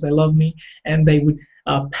car because they love me, and they would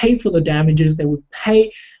pay for the damages, they would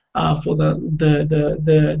pay for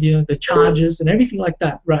the charges and everything like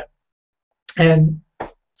that, right? And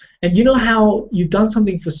you know how you've done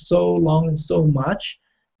something for so long and so much,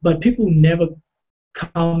 but people never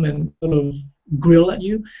come and sort of grill at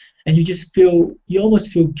you, and you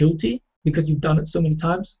almost feel guilty because you've done it so many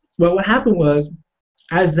times. Well, what happened was,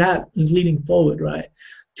 as that is leading forward, right,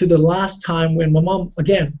 to the last time when my mom,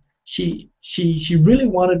 again, she really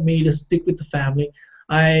wanted me to stick with the family.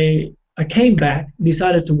 I came back,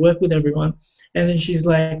 decided to work with everyone, and then she's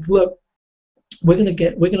like, "Look, we're gonna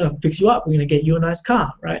fix you up. We're gonna get you a nice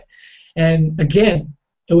car, right?" And again,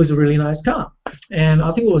 it was a really nice car, and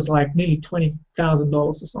I think it was like nearly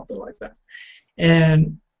 $20,000 or something like that,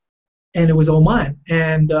 and it was all mine.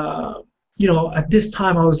 And at this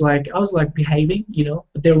time, I was like behaving,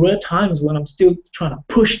 but there were times when I'm still trying to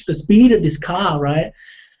push the speed of this car, right?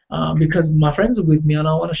 Because my friends are with me and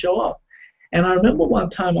I want to show off. And I remember one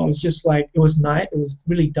time I was just like, it was night, it was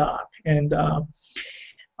really dark, and I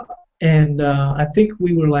think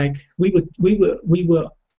we were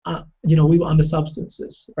under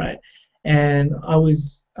substances, right? And I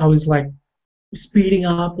was like speeding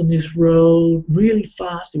up on this road really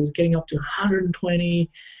fast. It was getting up to 120.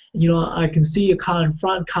 I can see a car in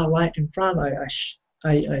front, car light in front.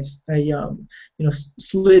 I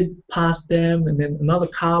slid past them, and then another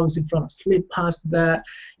car was in front. I slid past that,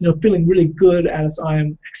 feeling really good as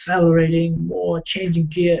I'm accelerating more, changing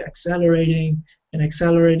gear, accelerating, and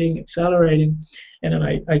accelerating, and then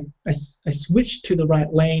I switched to the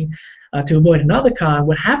right lane to avoid another car. And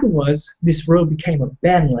what happened was this road became a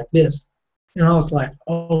bend like this, and I was like,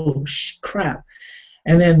 "Oh crap!"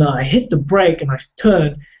 And then I hit the brake and I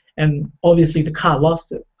turned. And obviously the car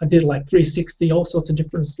lost it. I did like 360, all sorts of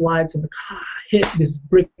different slides, and the car hit this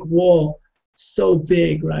brick wall so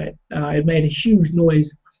big, right? It made a huge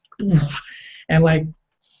noise. And like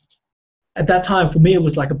at that time, for me, it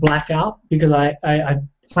was like a blackout because I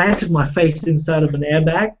planted my face inside of an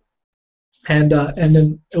airbag, and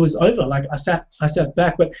then it was over. Like I sat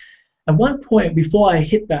back, but at one point before I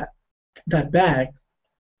hit that bag,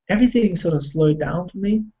 everything sort of slowed down for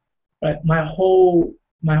me. Right, my whole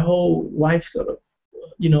life sort of,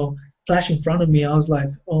 flashed in front of me. I was like,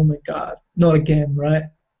 "Oh my God, not again," right?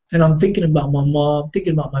 And I'm thinking about my mom,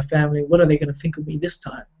 thinking about my family. What are they going to think of me this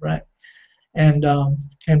time, right? And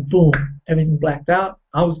boom, everything blacked out.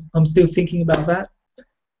 I'm still thinking about that,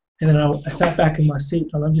 and then I sat back in my seat,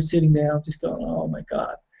 and I'm just sitting there. I'm just going, "Oh my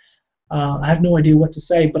God." I have no idea what to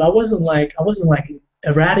say, but I wasn't like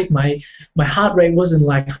erratic. My heart rate wasn't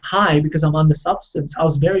like high because I'm under substance. I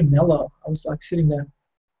was very mellow. I was like sitting there.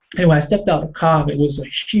 Anyway, I stepped out of the car, and it was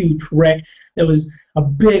a huge wreck. There was a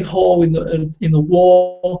big hole in the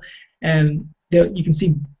wall, and there you can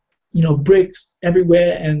see, bricks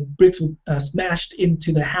everywhere, and bricks were smashed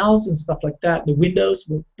into the house and stuff like that. The windows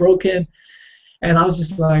were broken, and I was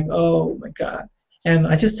just like, "Oh my God!" And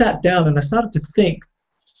I just sat down and I started to think.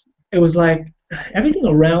 It was like everything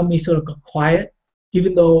around me sort of got quiet,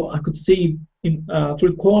 even though I could see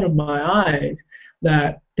through the corner of my eye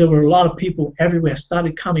that there were a lot of people everywhere,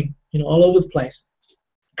 started coming, all over the place.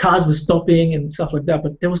 Cars were stopping and stuff like that,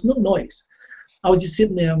 but there was no noise. I was just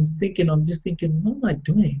sitting there, I'm just thinking, what am I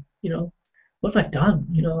doing? What have I done?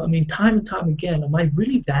 Time and time again, am I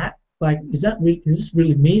really that? like, is this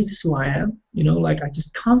really me? Is this who I am? You know, like I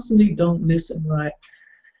just constantly don't listen, right?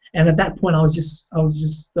 And at that point, I was just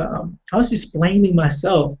blaming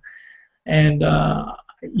myself, and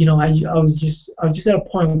you know, I was just at a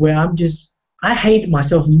point where I hate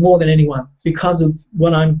myself more than anyone because of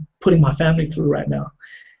what I'm putting my family through right now.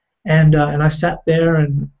 And I sat there,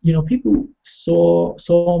 and you know, people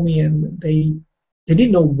saw me, and they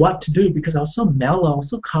didn't know what to do because I was so mellow, I was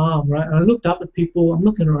so calm, right? And I looked up at people, I'm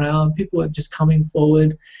looking around, people are just coming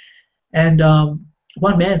forward, and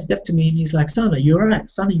one man stepped to me and he's like, "Son, are you all right?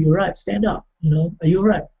 Son, are you all right? Stand up, you know, are you all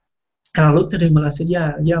right?" And I looked at him and I said,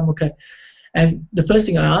 "Yeah, I'm okay." And the first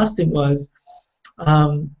thing I asked him was,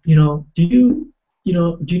 you know, do you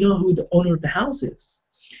know who the owner of the house is?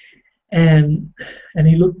 And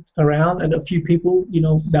he looked around at a few people, you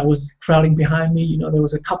know, that was crowding behind me. You know, there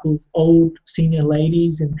was a couple of old senior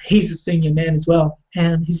ladies, and he's a senior man as well.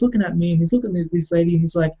 And he's looking at me, and he's looking at this lady, and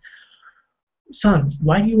he's like, "Son,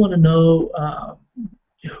 why do you want to know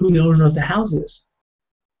who the owner of the house is?"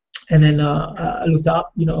 And then I looked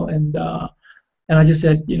up, you know, and I just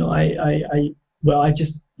said, you know, I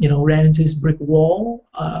just, you know, ran into this brick wall.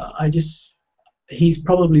 He's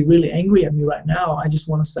probably really angry at me right now. I just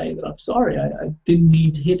want to say that I'm sorry. I didn't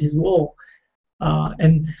mean to hit his wall.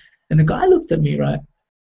 And the guy looked at me, right,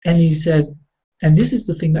 and he said, and this is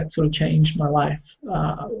the thing that sort of changed my life,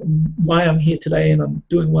 why I'm here today and I'm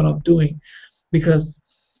doing what I'm doing, because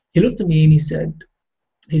he looked at me and he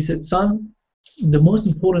said, "Son, the most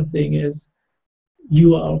important thing is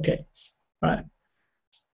you are okay, right?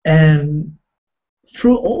 And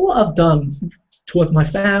through all I've done towards my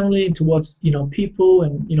family, towards, you know, people,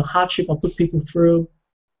 and, you know, hardship I put people through,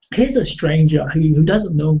 he's a stranger who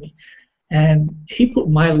doesn't know me, and he put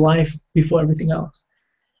my life before everything else."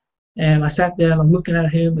 And I sat there and I'm looking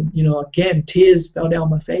at him, and, you know, again, tears fell down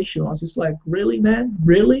my face. You know, I was just like, "Really, man?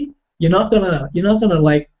 Really? You're not gonna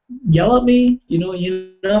like yell at me? You know,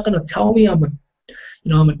 you're not gonna tell me I'm a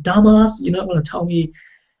dumbass. You're not gonna tell me,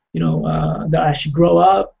 you know, that I should grow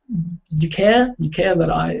up. You care? You care that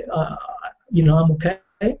you know, I'm okay?"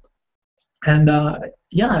 And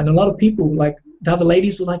yeah, and a lot of people, like the other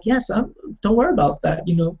ladies, were like, "Yes, don't worry about that.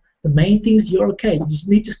 You know, the main thing is you're okay. You just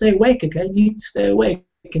need to stay awake, okay? You need to stay awake."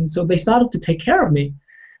 And so they started to take care of me,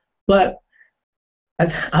 but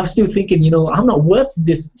I was still thinking, you know, I'm not worth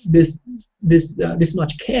this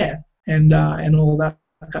much care and all that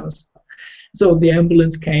kind of stuff. So the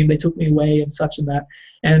ambulance came, they took me away and such and that,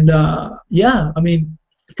 and yeah, I mean,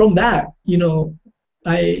 from that, you know,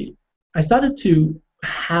 I started to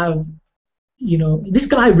have, you know, this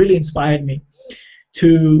guy really inspired me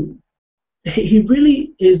to. He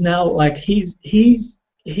really is now, like, he's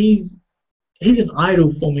an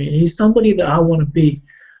idol for me. He's somebody that I want to be,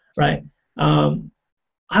 right?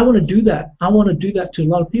 I want to do that. I want to do that to a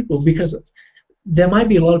lot of people, because there might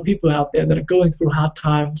be a lot of people out there that are going through hard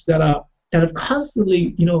times, that are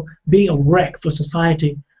constantly, you know, being a wreck for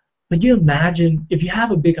society. But you imagine if you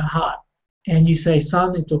have a bigger heart and you say,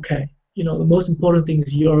 "Son, it's okay. You know, the most important thing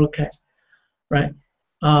is you're okay," right?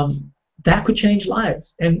 That could change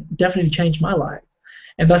lives, and definitely change my life.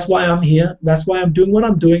 And that's why I'm here. That's why I'm doing what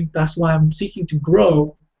I'm doing. That's why I'm seeking to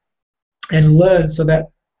grow and learn, so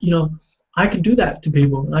that, you know, I can do that to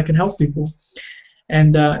people and I can help people.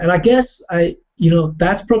 And I guess you know,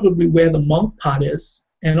 that's probably where the monk part is.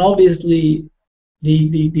 And obviously,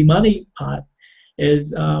 the money part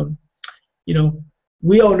is, you know,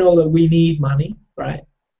 we all know that we need money, right?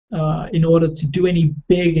 In order to do any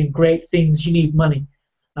big and great things, you need money.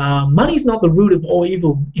 Money is not the root of all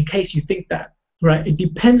evil, in case you think that, right? It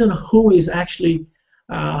depends on who is actually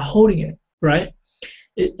holding it, right?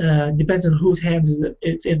 It depends on whose hands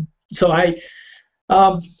it's in. So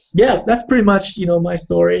yeah, that's pretty much, you know, my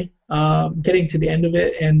story. Getting to the end of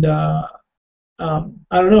it, and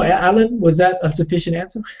I don't know, Alan, was that a sufficient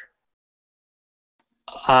answer?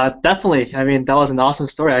 Definitely. I mean, that was an awesome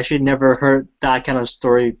story. I actually never heard that kind of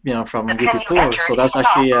story, you know, from you before. So that's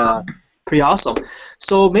actually pretty awesome.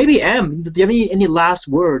 So maybe, Em, do you have any last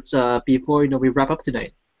words before, you know, we wrap up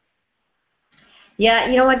tonight? Yeah,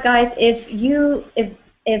 you know what, guys? If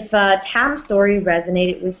Tam's story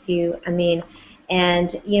resonated with you, I mean,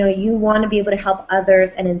 and you know, you want to be able to help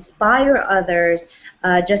others and inspire others,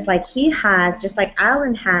 just like he has, just like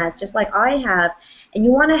Alan has, just like I have, and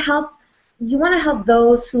you want to help. You want to help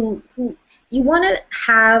those who you want to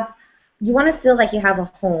have. You want to feel like you have a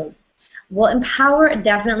home. Well, Empower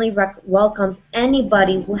definitely welcomes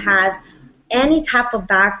anybody who has any type of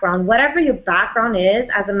background, whatever your background is.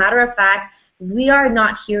 As a matter of fact, we are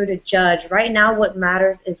not here to judge. Right now, what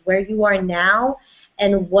matters is where you are now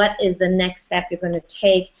and what is the next step you're going to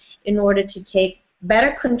take in order to take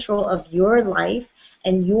better control of your life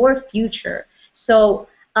and your future. So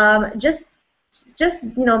just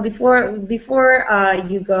before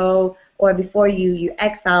you go, or before you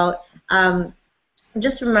X out,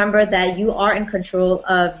 just remember that you are in control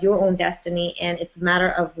of your own destiny, and it's a matter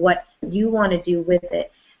of what you want to do with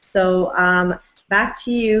it. So back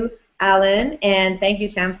to you, Alan, and thank you,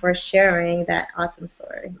 Tam, for sharing that awesome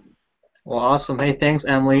story. Well, awesome. Hey, thanks,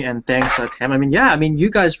 Emily, and thanks, Tam. I mean, yeah, I mean,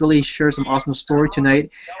 you guys really shared some awesome story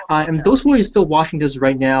tonight. And those who are still watching this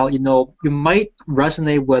right now, you know, you might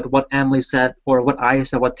resonate with what Emily said or what I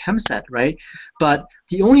said, what Tam said, right? But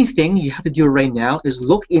the only thing you have to do right now is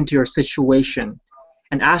look into your situation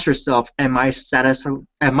and ask yourself, am I satisfied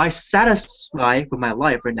with my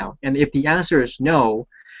life right now? And if the answer is no,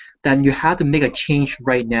 then you have to make a change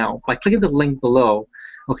right now by clicking the link below,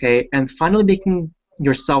 okay, and finally making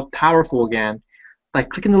yourself powerful again by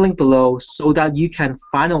clicking the link below, so that you can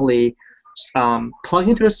finally plug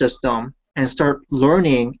into the system and start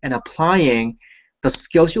learning and applying the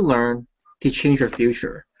skills you learn to change your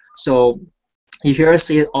future. So you hear us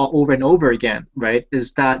say it all over and over again, right?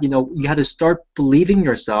 Is that, you know, you have to start believing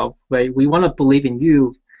yourself, right? We want to believe in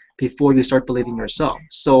you before you start believing yourself.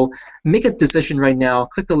 So make a decision right now,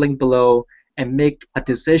 click the link below, and make a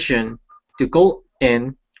decision to go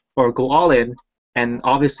in or go all in, and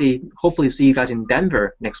obviously, hopefully see you guys in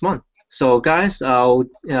Denver next month. So guys,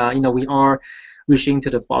 you know, we are reaching to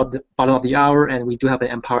the bottom of the hour, and we do have an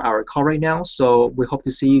Empower Hour call right now. So we hope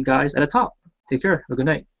to see you guys at the top. Take care. Have a good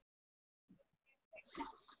night.